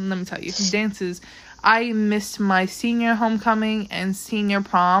 Like, let me tell you, dances. I missed my senior homecoming and senior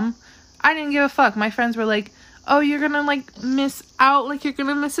prom. I didn't give a fuck. My friends were like, oh, you're gonna, like, miss out. Like, you're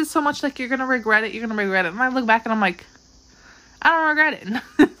gonna miss it so much. Like, you're gonna regret it. You're gonna regret it. And I look back and I'm like, I don't regret it.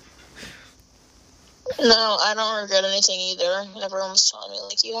 No, I don't regret anything either. Everyone was telling me,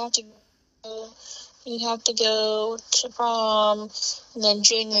 like, you have to go to prom. And then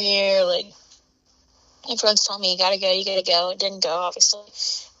junior year, like, everyone's telling me, you gotta go. It didn't go, obviously.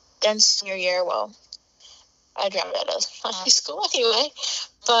 Then senior year, well, I dropped out of high school anyway.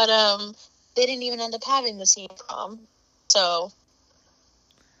 But, they didn't even end up having the senior prom. So,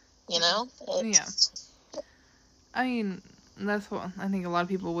 Yeah. I mean, that's what I think a lot of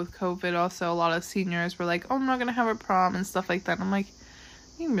people with COVID, also a lot of seniors were like, oh, I'm not going to have a prom and stuff like that. And I'm like,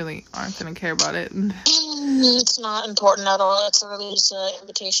 you really aren't going to care about it. It's not important at all. It's really just an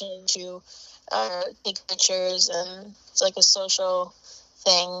invitation to take pictures, and it's like a social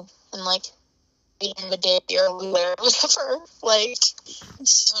thing, and like the end of the day you're or whatever. Like,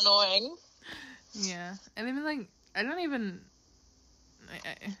 it's so annoying. Yeah. And I mean, like, I don't even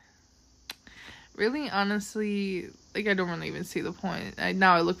really, honestly, like, I don't really even see the point.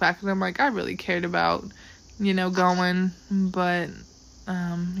 Now I look back and I'm like, I really cared about, going, but,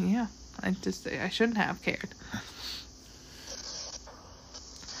 yeah, I shouldn't have cared.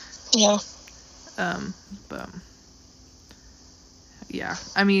 Yeah. But yeah,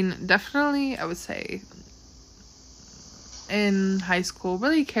 I mean, definitely, I would say in high school,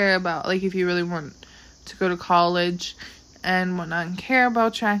 really care about, like, if you really want to go to college and whatnot, and care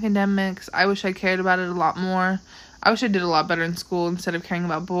about your academics. I wish I cared about it a lot more. I wish I did a lot better in school instead of caring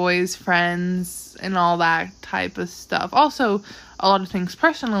about boys, friends, and all that type of stuff. Also, a lot of things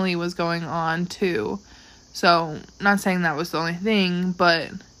personally was going on, too. So, not saying that was the only thing,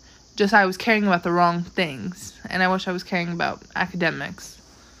 but just I was caring about the wrong things. And I wish I was caring about academics.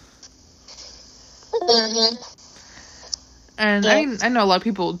 Mm-hmm. And, I mean, I know a lot of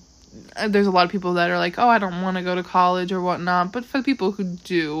people, there's a lot of people that are like, oh, I don't want to go to college or whatnot. But for the people who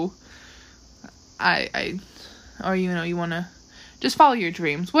do, or, you know, you want to just follow your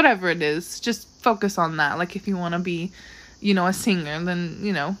dreams, whatever it is, just focus on that. Like, if you want to be, you know, a singer, then,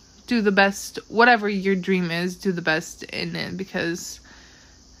 you know, do the best, whatever your dream is, do the best in it, because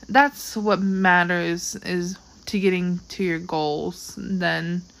that's what matters, is to getting to your goals,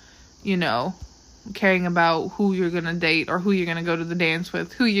 than, you know, caring about who you're gonna date or who you're gonna go to the dance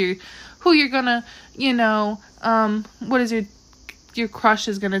with, who you're gonna, you know, what is your crush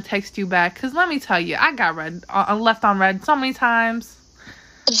is gonna text you back. Because let me tell you, I got left on red so many times.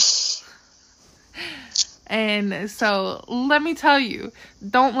 And so let me tell you,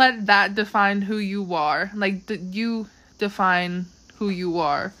 don't let that define who you are. Like, you define who you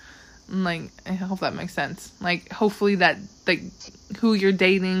are. Like, I hope that makes sense. Like, hopefully that, like, who you're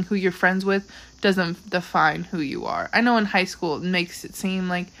dating, who you're friends with, doesn't define who you are. I know in high school it makes it seem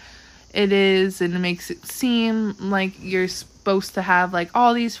like it is, and it makes it seem like you're supposed to have, like,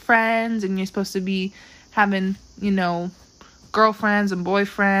 all these friends, and you're supposed to be having, you know, girlfriends and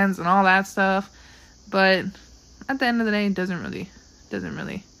boyfriends and all that stuff. But at the end of the day, it doesn't really.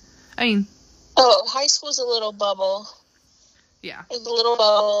 I mean, high school's a little bubble. Yeah. It's a little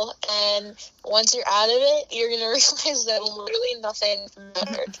bubble, and once you're out of it, you're gonna realize that literally nothing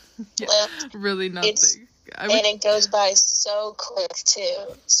mattered. Yeah, like, really nothing. And it goes by so quick too.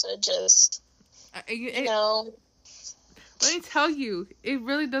 So just, you know. Let me tell you, it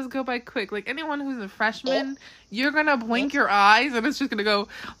really does go by quick. Like, anyone who's a freshman, you're gonna blink your eyes, and it's just gonna go,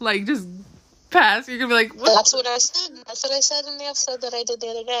 like, just pass. You're gonna be like, what? That's what I said. That's what I said in the episode that I did the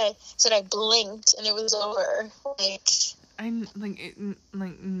other day. I said I blinked, and it was over. Like,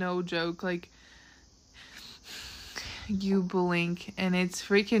 no joke, like, you blink and it's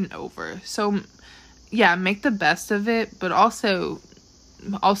freaking over. So, yeah, make the best of it, but also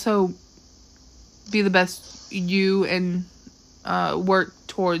be the best you, and work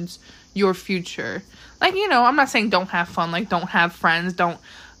towards your future. Like, you know, I'm not saying don't have fun, like, don't have friends, don't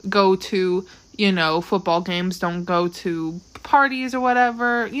go to, you know, football games, don't go to parties or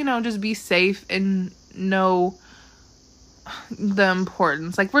whatever, you know, just be safe and know the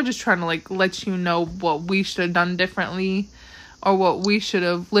importance. Like, we're just trying to, like, let you know what we should have done differently, or what we should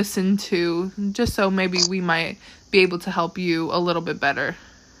have listened to, just so maybe we might be able to help you a little bit better.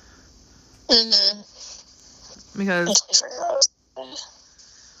 Mm-hmm.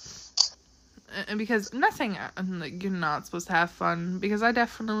 Because I'm not saying like, you're not supposed to have fun, because I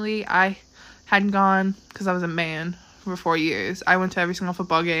hadn't gone, because I was a man for 4 years. I went to every single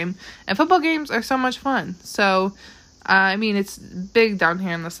football game, and football games are so much fun. So, I mean, it's big down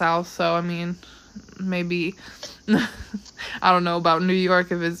here in the South, so, I mean, maybe, I don't know about New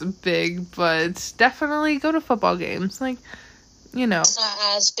York if it's big, but definitely go to football games. Like, you know. It's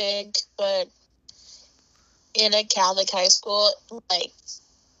not as big, but in a Catholic high school, like,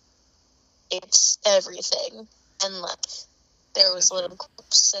 it's everything. And, like, there was little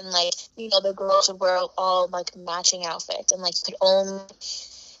groups, and, like, you know, the girls would wear all, like, matching outfits, and, like,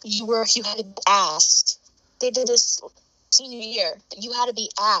 you had to be asked. They did this senior year. You had to be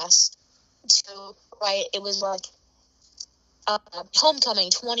asked to write. It was like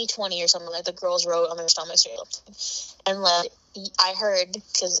homecoming 2020 or something, like the girls wrote on their stomachs or something. And like, I heard,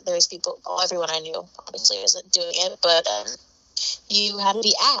 because there's people, everyone I knew obviously wasn't doing it, but you had to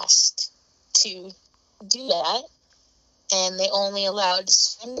be asked to do that, and they only allowed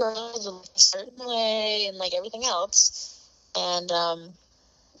certain girls a certain way, and like everything else, and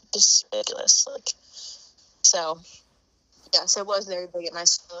it's ridiculous. Like, so, yes, it was very big at my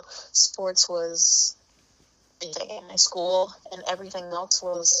school. Sports was big at my school, and everything else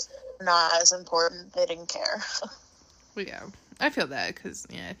was not as important. They didn't care. Well, yeah, I feel that, because,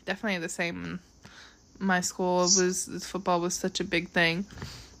 yeah, definitely the same. My school football was such a big thing.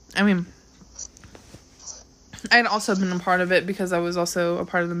 I mean, I had also been a part of it, because I was also a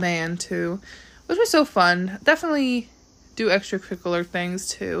part of the band, too, which was so fun. Definitely do extracurricular things,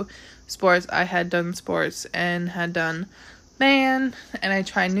 too. Sports, I had done sports, and had done band, and I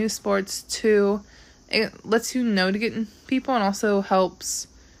try new sports too. It lets you know to get people, and also helps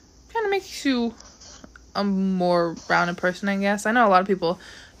kind of makes you a more rounded person, I guess. I know a lot of people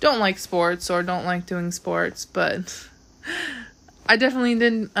don't like sports or don't like doing sports, but I definitely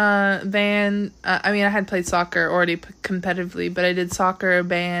did band. I mean, I had played soccer already competitively, but I did soccer,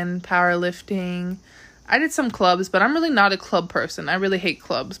 band, powerlifting. I did some clubs, but I'm really not a club person. I really hate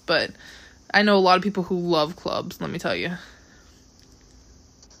clubs, but I know a lot of people who love clubs, let me tell you.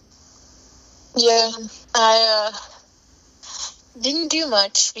 Yeah, I didn't do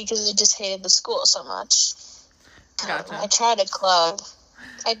much because I just hated the school so much. Gotcha. I tried a club.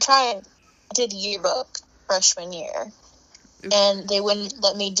 I did yearbook freshman year. And they wouldn't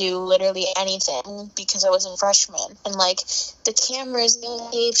let me do literally anything because I was a freshman. And, like, the cameras they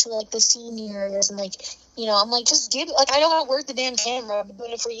gave to, like, the seniors. And, like, you know, I'm like, just give it. Like, I don't want to work the damn camera. I've been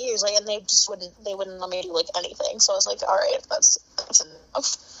doing it for years. Like, and they wouldn't let me do, like, anything. So I was like, all right, that's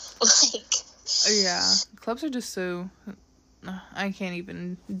enough. Like. Yeah. Clubs are just so... I can't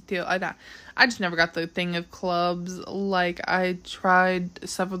even deal. I just never got the thing of clubs. Like, I tried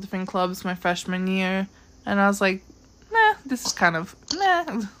several different clubs my freshman year. And I was like, this is kind of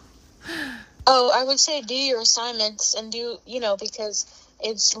meh. Oh, I would say do your assignments and because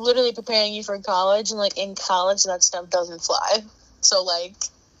it's literally preparing you for college, and like in college that stuff doesn't fly. So like,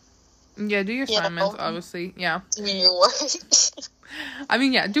 yeah, do your assignments, obviously. Yeah. Do your work. I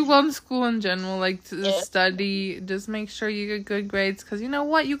mean, yeah, do well in school in general, like study, just make sure you get good grades, because you know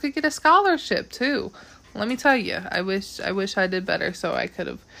what, you could get a scholarship too. Let me tell you, I wish I did better so I could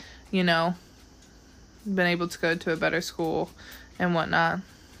have, been able to go to a better school and whatnot.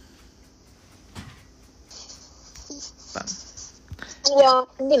 But, well,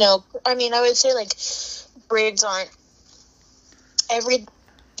 I mean, I would say like grades aren't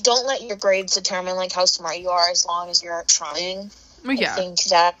don't let your grades determine like how smart you are as long as you're trying. Yeah. I think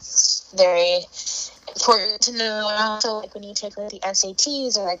that's very important to know. And also, like, when you take like the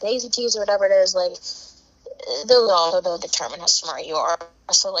SATs or like the ACTs or whatever it is, like, those also don't determine how smart you are.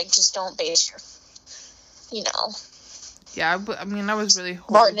 So, like, just don't base your, Yeah, I mean, I was really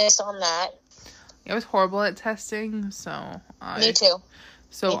smartness on that. I was horrible at testing, so... Me too.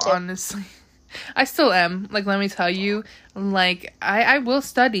 So, honestly... I still am. Like, let me tell you, like, I will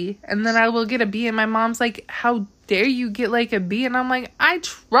study, and then I will get a B, and my mom's like, how dare you get, like, a B? And I'm like, I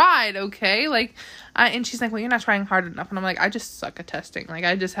tried, okay? Like, and she's like, well, you're not trying hard enough. And I'm like, I just suck at testing. Like,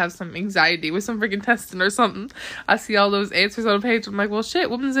 I just have some anxiety with some freaking testing or something. I see all those answers on a page, I'm like, well, shit,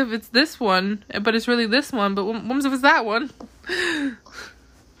 what happens if it's this one, but it's really this one, but what happens if it's that one?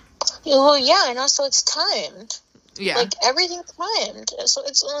 Well, yeah, and also it's timed. Yeah. Like, everything's timed. So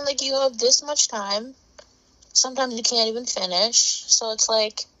it's only like you have this much time. Sometimes you can't even finish. So it's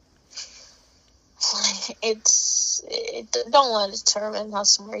like, don't let it determine how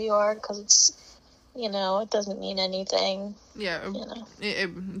smart you are, because it's, it doesn't mean anything. Yeah,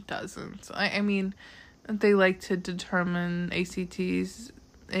 it doesn't. I mean, they like to determine ACTs,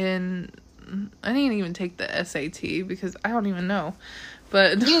 and I didn't even take the SAT because I don't even know.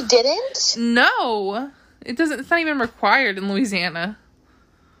 But you didn't? No. It's not even required in Louisiana.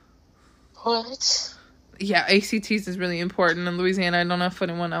 What? Yeah, ACTs is really important in Louisiana. I don't know if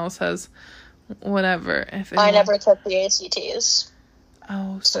anyone else has whatever. I never took the ACTs.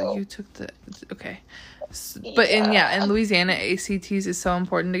 Oh, so you took the... Okay. But in Louisiana, ACTs is so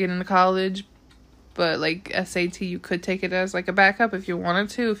important to get into college. But, like, SAT, you could take it as, like, a backup if you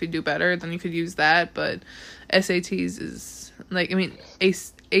wanted to. If you do better, then you could use that. But SATs is, like, I mean,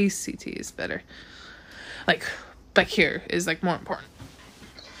 ACT is better. Like here is, like, more important.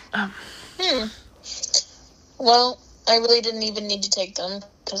 Well, I really didn't even need to take them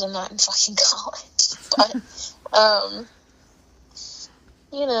because I'm not in fucking college. But,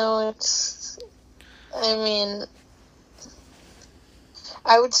 I mean,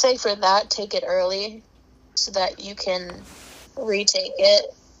 I would say for that, take it early so that you can retake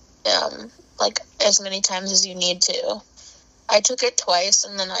it, like, as many times as you need to. I took it twice,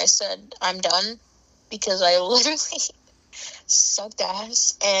 and then I said, I'm done, because I literally sucked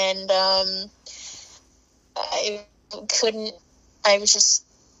ass, and,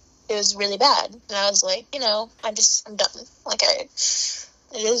 it was really bad, and I was like, I'm done. Like, it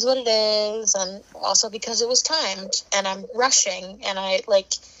is what it is, and also because it was timed, and I'm rushing, and I,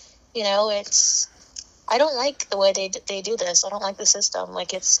 like, I don't like the way they do this. I don't like the system.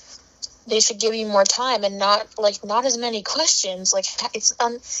 Like, they should give you more time and not as many questions. Like, it's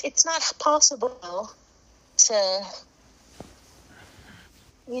not possible to,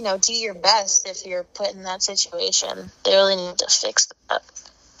 do your best if you're put in that situation. They really need to fix that.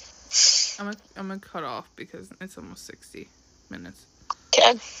 I'm gonna cut off because it's almost 60. minutes.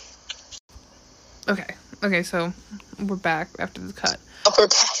 Okay. Okay, so we're back after the cut. Oh, we're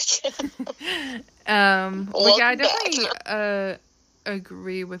back. But yeah, I definitely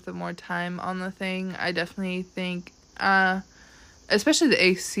agree with the more time on the thing. I definitely think, especially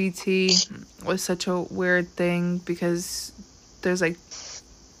the ACT was such a weird thing because there's like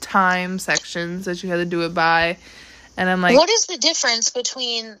time sections that you had to do it by, and I'm like, what is the difference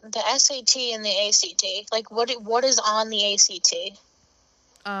between the SAT and the ACT? Like, what is on the ACT?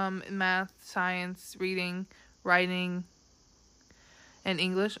 Math, science, reading, writing, and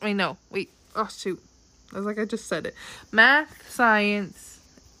English. I mean, no, wait. Oh, shoot. I was like, I just said it. Math, science,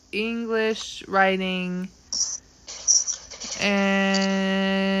 English, writing,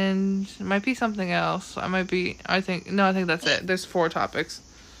 and it might be something else. I think that's it. There's 4 topics.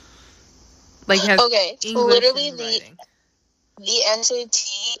 Like, it has okay, English literally and writing. the SAT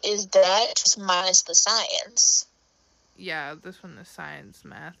is that just minus the science. Yeah, this one is science,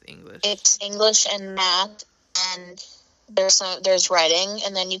 math, English. It's English and math, and there's writing,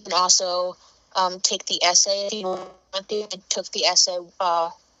 and then you can also take the essay if you want to. I took the essay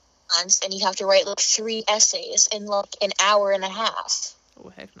once, and you have to write like 3 essays in like an hour and a half. Oh,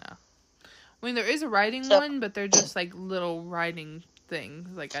 heck no. I mean, there is a writing one, but they're just like little writing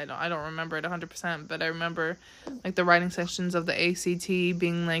things. Like, I don't remember it 100%, but I remember like the writing sections of the ACT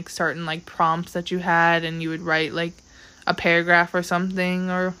being like certain like prompts that you had, and you would write like a paragraph or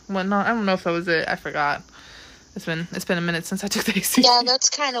something or whatnot. I don't know if that was it. I forgot. It's been a minute since I took the ACT. Yeah, that's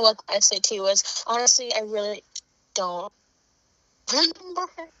kind of what the SAT was. Honestly, I really don't remember.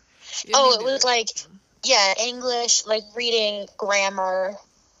 It was like, yeah, English, like reading, grammar,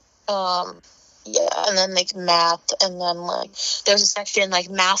 and then like math, and then like there's a section like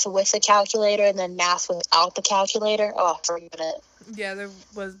math with a calculator, and then math without the calculator. Oh, forget it. Yeah, there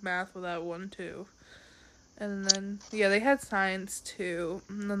was math without one too. And then, yeah, they had science, too.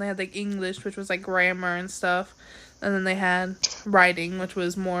 And then they had, like, English, which was, like, grammar and stuff. And then they had writing, which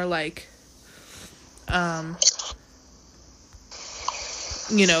was more, like,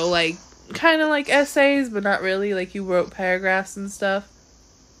 you know, like, kind of like essays, but not really. Like, you wrote paragraphs and stuff.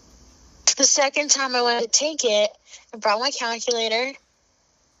 The second time I went to take it, I brought my calculator.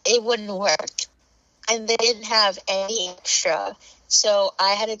 It wouldn't work. And they didn't have any extra. So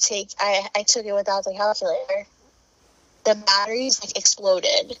I had to I took it without the calculator. The batteries like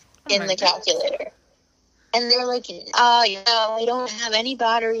exploded in the calculator. And they were like, we don't have any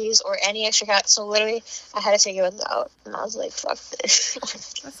batteries or any extra so literally I had to take it without. And I was like, fuck this.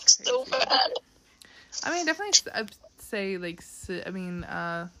 That's so bad. I mean, definitely I'd say like,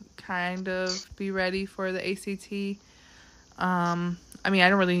 kind of be ready for the ACT. I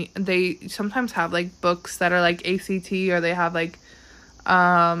mean, they sometimes have, like, books that are, like, ACT, or they have, like,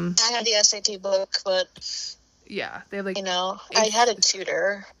 I had the SAT book, but... Yeah, they have, like... I had a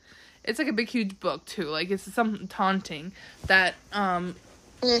tutor. It's, like, a big, huge book, too. Like, it's something taunting that, I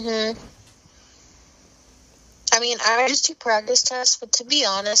mean, I just do practice tests, but to be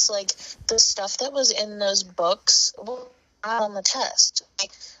honest, like, the stuff that was in those books was not on the test.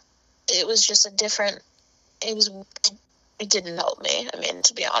 Like, it was just it didn't help me, I mean,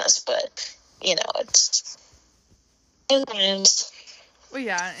 to be honest, but, it's... Well,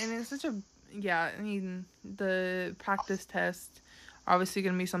 yeah, and it's such a... Yeah, I mean, the practice test obviously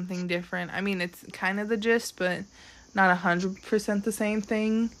going to be something different. I mean, it's kind of the gist, but not 100% the same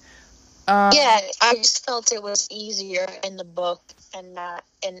thing. Yeah, I just felt it was easier in the book and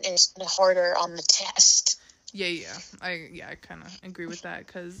it's harder on the test. Yeah. I kind of agree with that,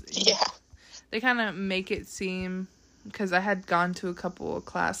 because... Yeah. They kind of make it seem... Because I had gone to a couple of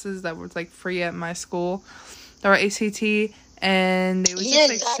classes that were, like, free at my school that were ACT, and they would just,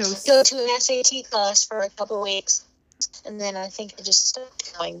 like, show... go to an SAT class for a couple of weeks, and then I think I just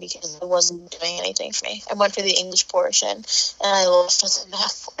stopped going because it wasn't doing anything for me. I went for the English portion, and I left for the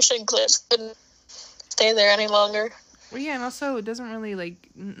math portion because I couldn't stay there any longer. Well, yeah, and also it doesn't really, like...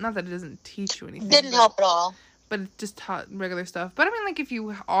 Not that it doesn't teach you anything. Didn't help at all. But it just taught regular stuff. But, I mean, like, if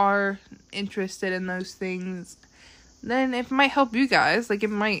you are interested in those things... then it might help you guys. Like, it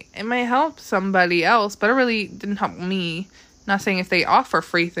might help somebody else, but it really didn't help me. Not saying if they offer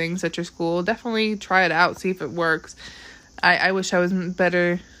free things at your school, definitely try it out, see if it works. I wish I was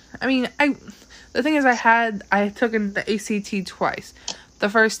better. I mean, the thing is, I took the ACT twice. The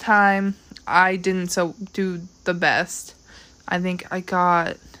first time, I didn't do the best. I think I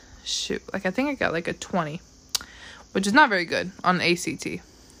got, like a 20, which is not very good on the ACT,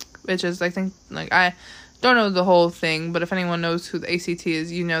 which is, I think, like, I don't know the whole thing, but if anyone knows who the ACT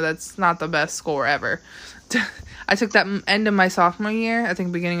is, that's not the best score ever. I took that end of my sophomore year, I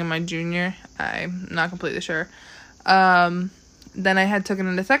think beginning of my junior. I'm not completely sure. then I had taken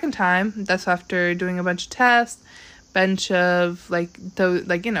it a second time. That's after doing a bunch of tests, bunch of,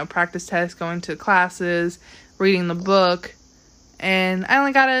 practice tests, going to classes, reading the book. And I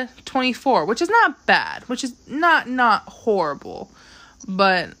only got a 24, which is not bad, which is not horrible.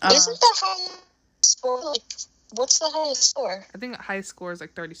 But isn't the highest score, like, what's the highest score? I think the highest score is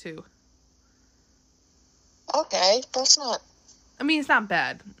like 32. Okay, that's not... I mean, it's not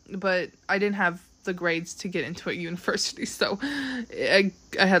bad, but I didn't have the grades to get into a university, so I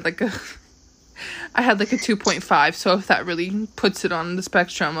had like a 2.5, so if that really puts it on the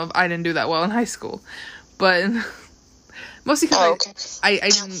spectrum of I didn't do that well in high school. But mostly because I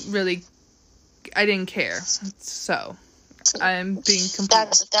didn't care, so I'm being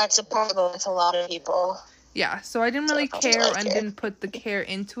completely... That's a problem with a lot of people. Yeah, so I didn't really care and didn't put the care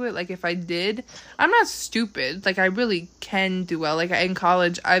into it. Like, if I did, I'm not stupid. Like, I really can do well. Like, in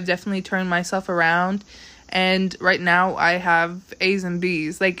college, I've definitely turned myself around. And right now, I have A's and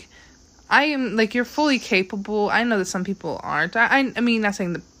B's. Like, I am, like, you're fully capable. I know that some people aren't. I mean, not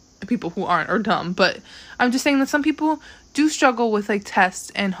saying the people who aren't are dumb, but I'm just saying that some people do struggle with, like, tests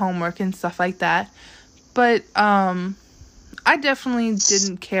and homework and stuff like that. But, I definitely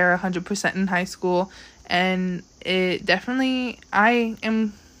didn't care 100% in high school. And it definitely, I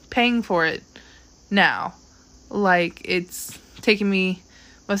am paying for it now. Like, it's taken me,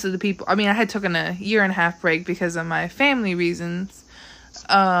 most of the people, I mean, I had taken a 1.5 break because of my family reasons.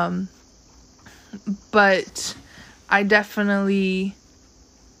 But I definitely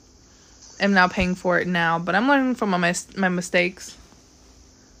am now paying for it now. But I'm learning from my mistakes.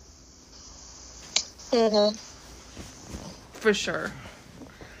 Mm-hmm. For sure.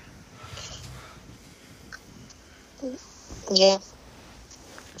 Yeah.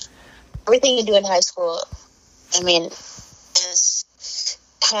 Everything you do in high school, I mean, it's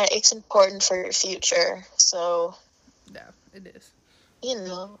important for your future. So, yeah, it is. You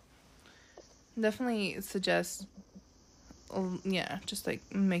know. Definitely suggest, just like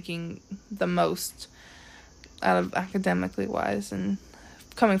making the most out of academically wise, and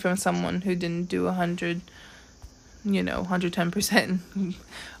coming from someone who didn't do 110%.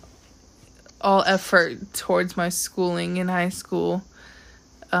 All effort towards my schooling in high school.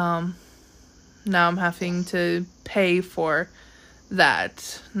 Now I'm having to pay for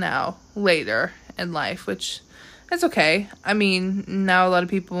that now later in life, which is okay. I mean, now a lot of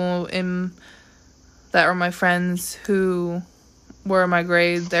people that are my friends who were in my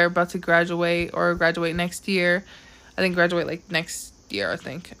grade, they're about to graduate next year. I think graduate like next year, I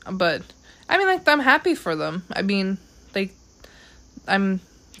think. But I mean, like, I'm happy for them. I mean, like, I'm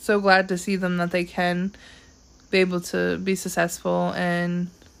so glad to see them that they can be able to be successful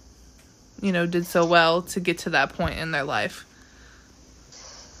and, did so well to get to that point in their life.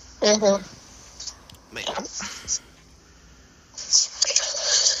 Mm-hmm.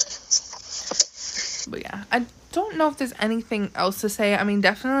 But yeah, I don't know if there's anything else to say. I mean,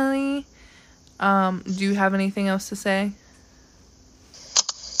 definitely, do you have anything else to say?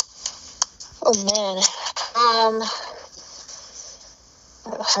 Oh, man.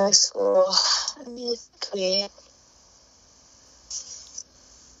 High school. I mean, we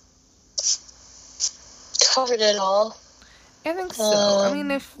covered it all. I think so. I mean,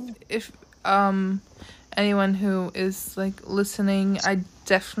 if anyone who is like listening, I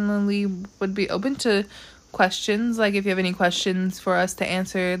definitely would be open to questions. Like, if you have any questions for us to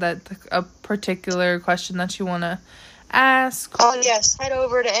answer, that a particular question that you want to ask. Oh yes, head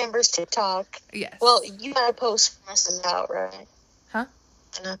over to Amber's TikTok. Yes. Well, you gotta post when this is out, right? Huh?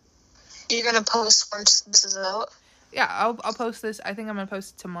 You're gonna post once this is out? Yeah, I'll post this. I think I'm gonna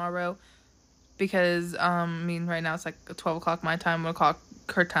post it tomorrow because I mean, right now it's like 12 o'clock my time, 1 o'clock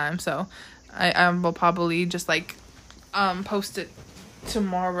her time, so I will probably just like post it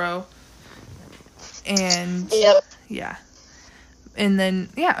tomorrow. And yep. Yeah. And then,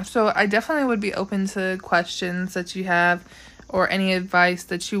 yeah, so I definitely would be open to questions that you have or any advice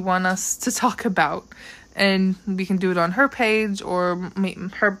that you want us to talk about. And we can do it on her page or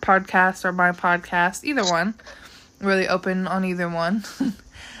her podcast or my podcast, either one. Really open on either one.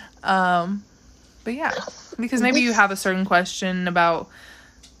 But yeah, because maybe you have a certain question about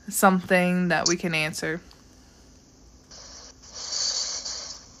something that we can answer.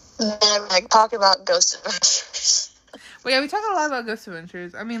 And like talk about Ghost Adventures. Well, yeah, we talk a lot about Ghost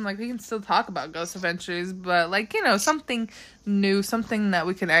Adventures. I mean, like, we can still talk about Ghost Adventures, but, like, something new, something that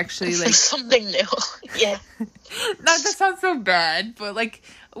we can actually, like... something new, yeah. That sounds so bad, but, like,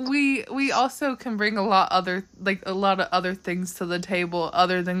 we also can bring a lot of other things to the table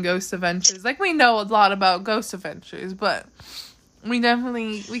other than Ghost Adventures. Like, we know a lot about Ghost Adventures, but we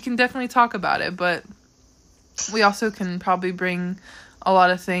can definitely talk about it, but we also can probably bring a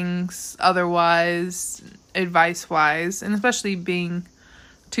lot of things otherwise, advice-wise, and especially being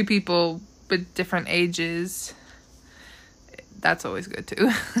two people with different ages, that's always good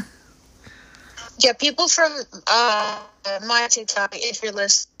too. Yeah, people from my TikTok, if you're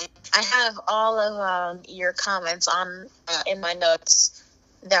listening, I have all of your comments on in my notes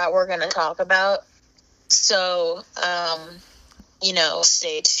that we're going to talk about. So,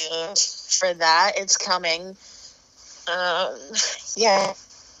 stay tuned for that. It's coming. Yeah.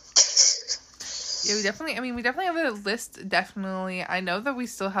 Yeah, we definitely have a list, definitely. I know that we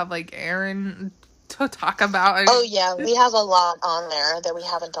still have, like, Aaron to talk about. Oh, yeah, we have a lot on there that we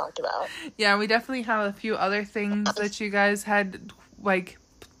haven't talked about. Yeah, we definitely have a few other things that you guys had, like...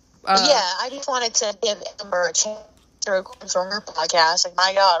 yeah, I just wanted to give Amber a chance to record for her podcast. Like,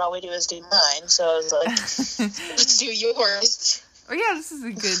 my God, all we do is do mine. So I was like, let's do yours. Oh, yeah, this is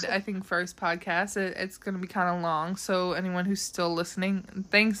a good, I think, first podcast. It's going to be kind of long, so anyone who's still listening,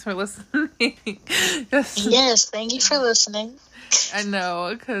 thanks for listening. Yes, thank you for listening. I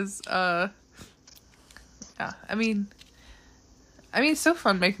know, because, yeah, I mean, it's so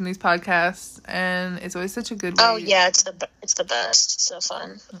fun making these podcasts, and it's always such a good way. Oh, yeah, it's the best. It's so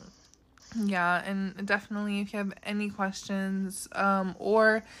fun. Yeah, and definitely if you have any questions,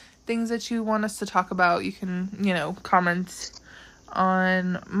 or things that you want us to talk about, you can, comment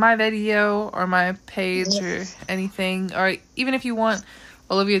on my video or my page or anything, or even if you want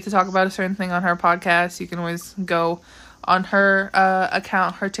Olivia to talk about a certain thing on her podcast, you can always go on her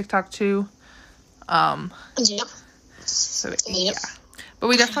account, her TikTok too. Yep. So yeah, but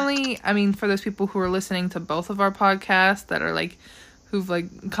we definitely, for those people who are listening to both of our podcasts that are like who've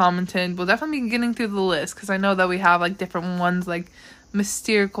like commented, we'll definitely be getting through the list, because I know that we have like different ones like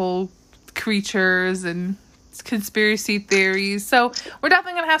mystical creatures and conspiracy theories, so we're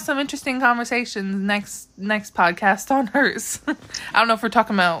definitely gonna have some interesting conversations next podcast on hers. I don't know if we're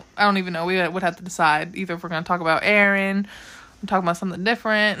talking about, I don't even know, we would have to decide either if we're gonna talk about Aaron or talking about something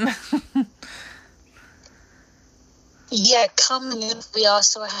different. Yeah, coming in, we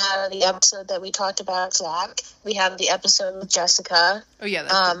also have the episode that we talked about Zach. We have the episode with Jessica. Oh yeah,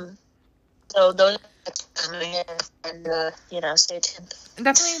 that's good. So those are coming in, and stay tuned.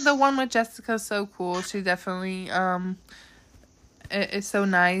 Definitely the one with Jessica is so cool. She definitely is so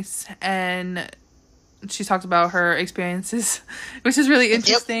nice, and she talked about her experiences, which is really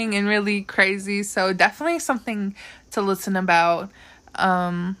interesting and really crazy. So definitely something to listen about,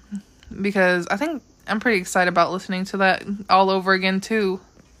 because I think I'm pretty excited about listening to that all over again too.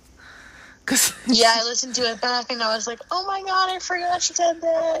 Yeah, I listened to it back and I was like, oh my God, I forgot she said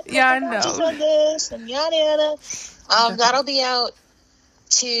that. Yeah, I know. She said this and yada yada. That'll be out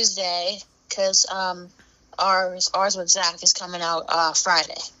Tuesday, because ours with Zach is coming out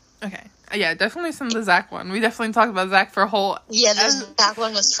Friday. Okay. Yeah, definitely send the Zach one. We definitely talked about Zach for a whole... Yeah, the Zach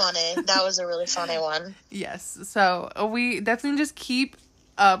one was funny. That was a really funny one. Yes. So, we definitely just keep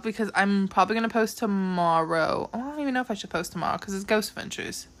up, because I'm probably going to post tomorrow. I don't even know if I should post tomorrow, because it's Ghost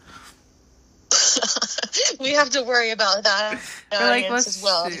Adventures. We have to worry about that as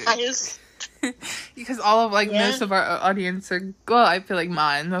well. Because all of most of our audience are, well, I feel like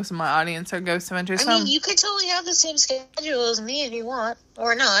most of my audience are Ghost Adventures. I mean, you could totally have the same schedule as me if you want,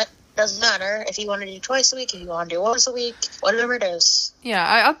 or not. Doesn't matter if you want to do twice a week, if you want to do once a week, whatever it is.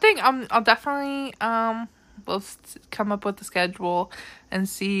 Yeah, I think I'll definitely we'll come up with the schedule and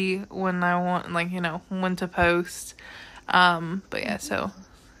see when I want, when to post. But yeah, so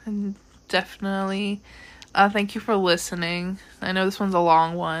definitely thank you for listening. I know this one's a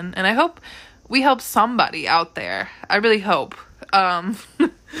long one, and I hope we help somebody out there. I really hope. Because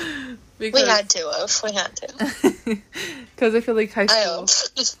we had to. Because I feel like high school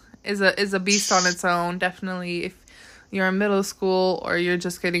is a beast on its own. Definitely, if you're in middle school or you're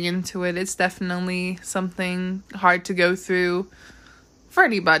just getting into it, it's definitely something hard to go through for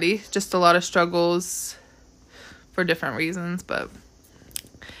anybody. Just a lot of struggles for different reasons, but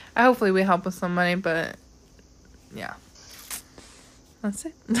hopefully we help with somebody. But yeah, that's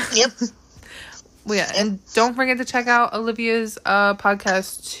it. Yep. Well, yeah, and don't forget to check out Olivia's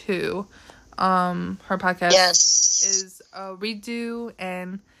podcast too. Her podcast is Redo,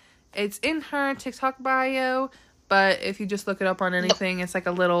 and it's in her TikTok bio. But if you just look it up on anything, it's like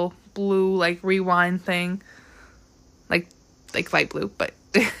a little blue rewind thing, like light blue. But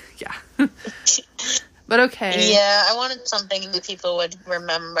yeah. But okay. Yeah, I wanted something that people would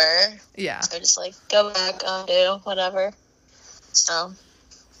remember. Yeah. So just go back, undo, whatever. So.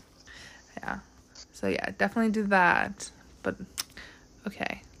 Yeah. So yeah, definitely do that. But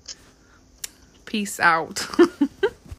okay. Peace out.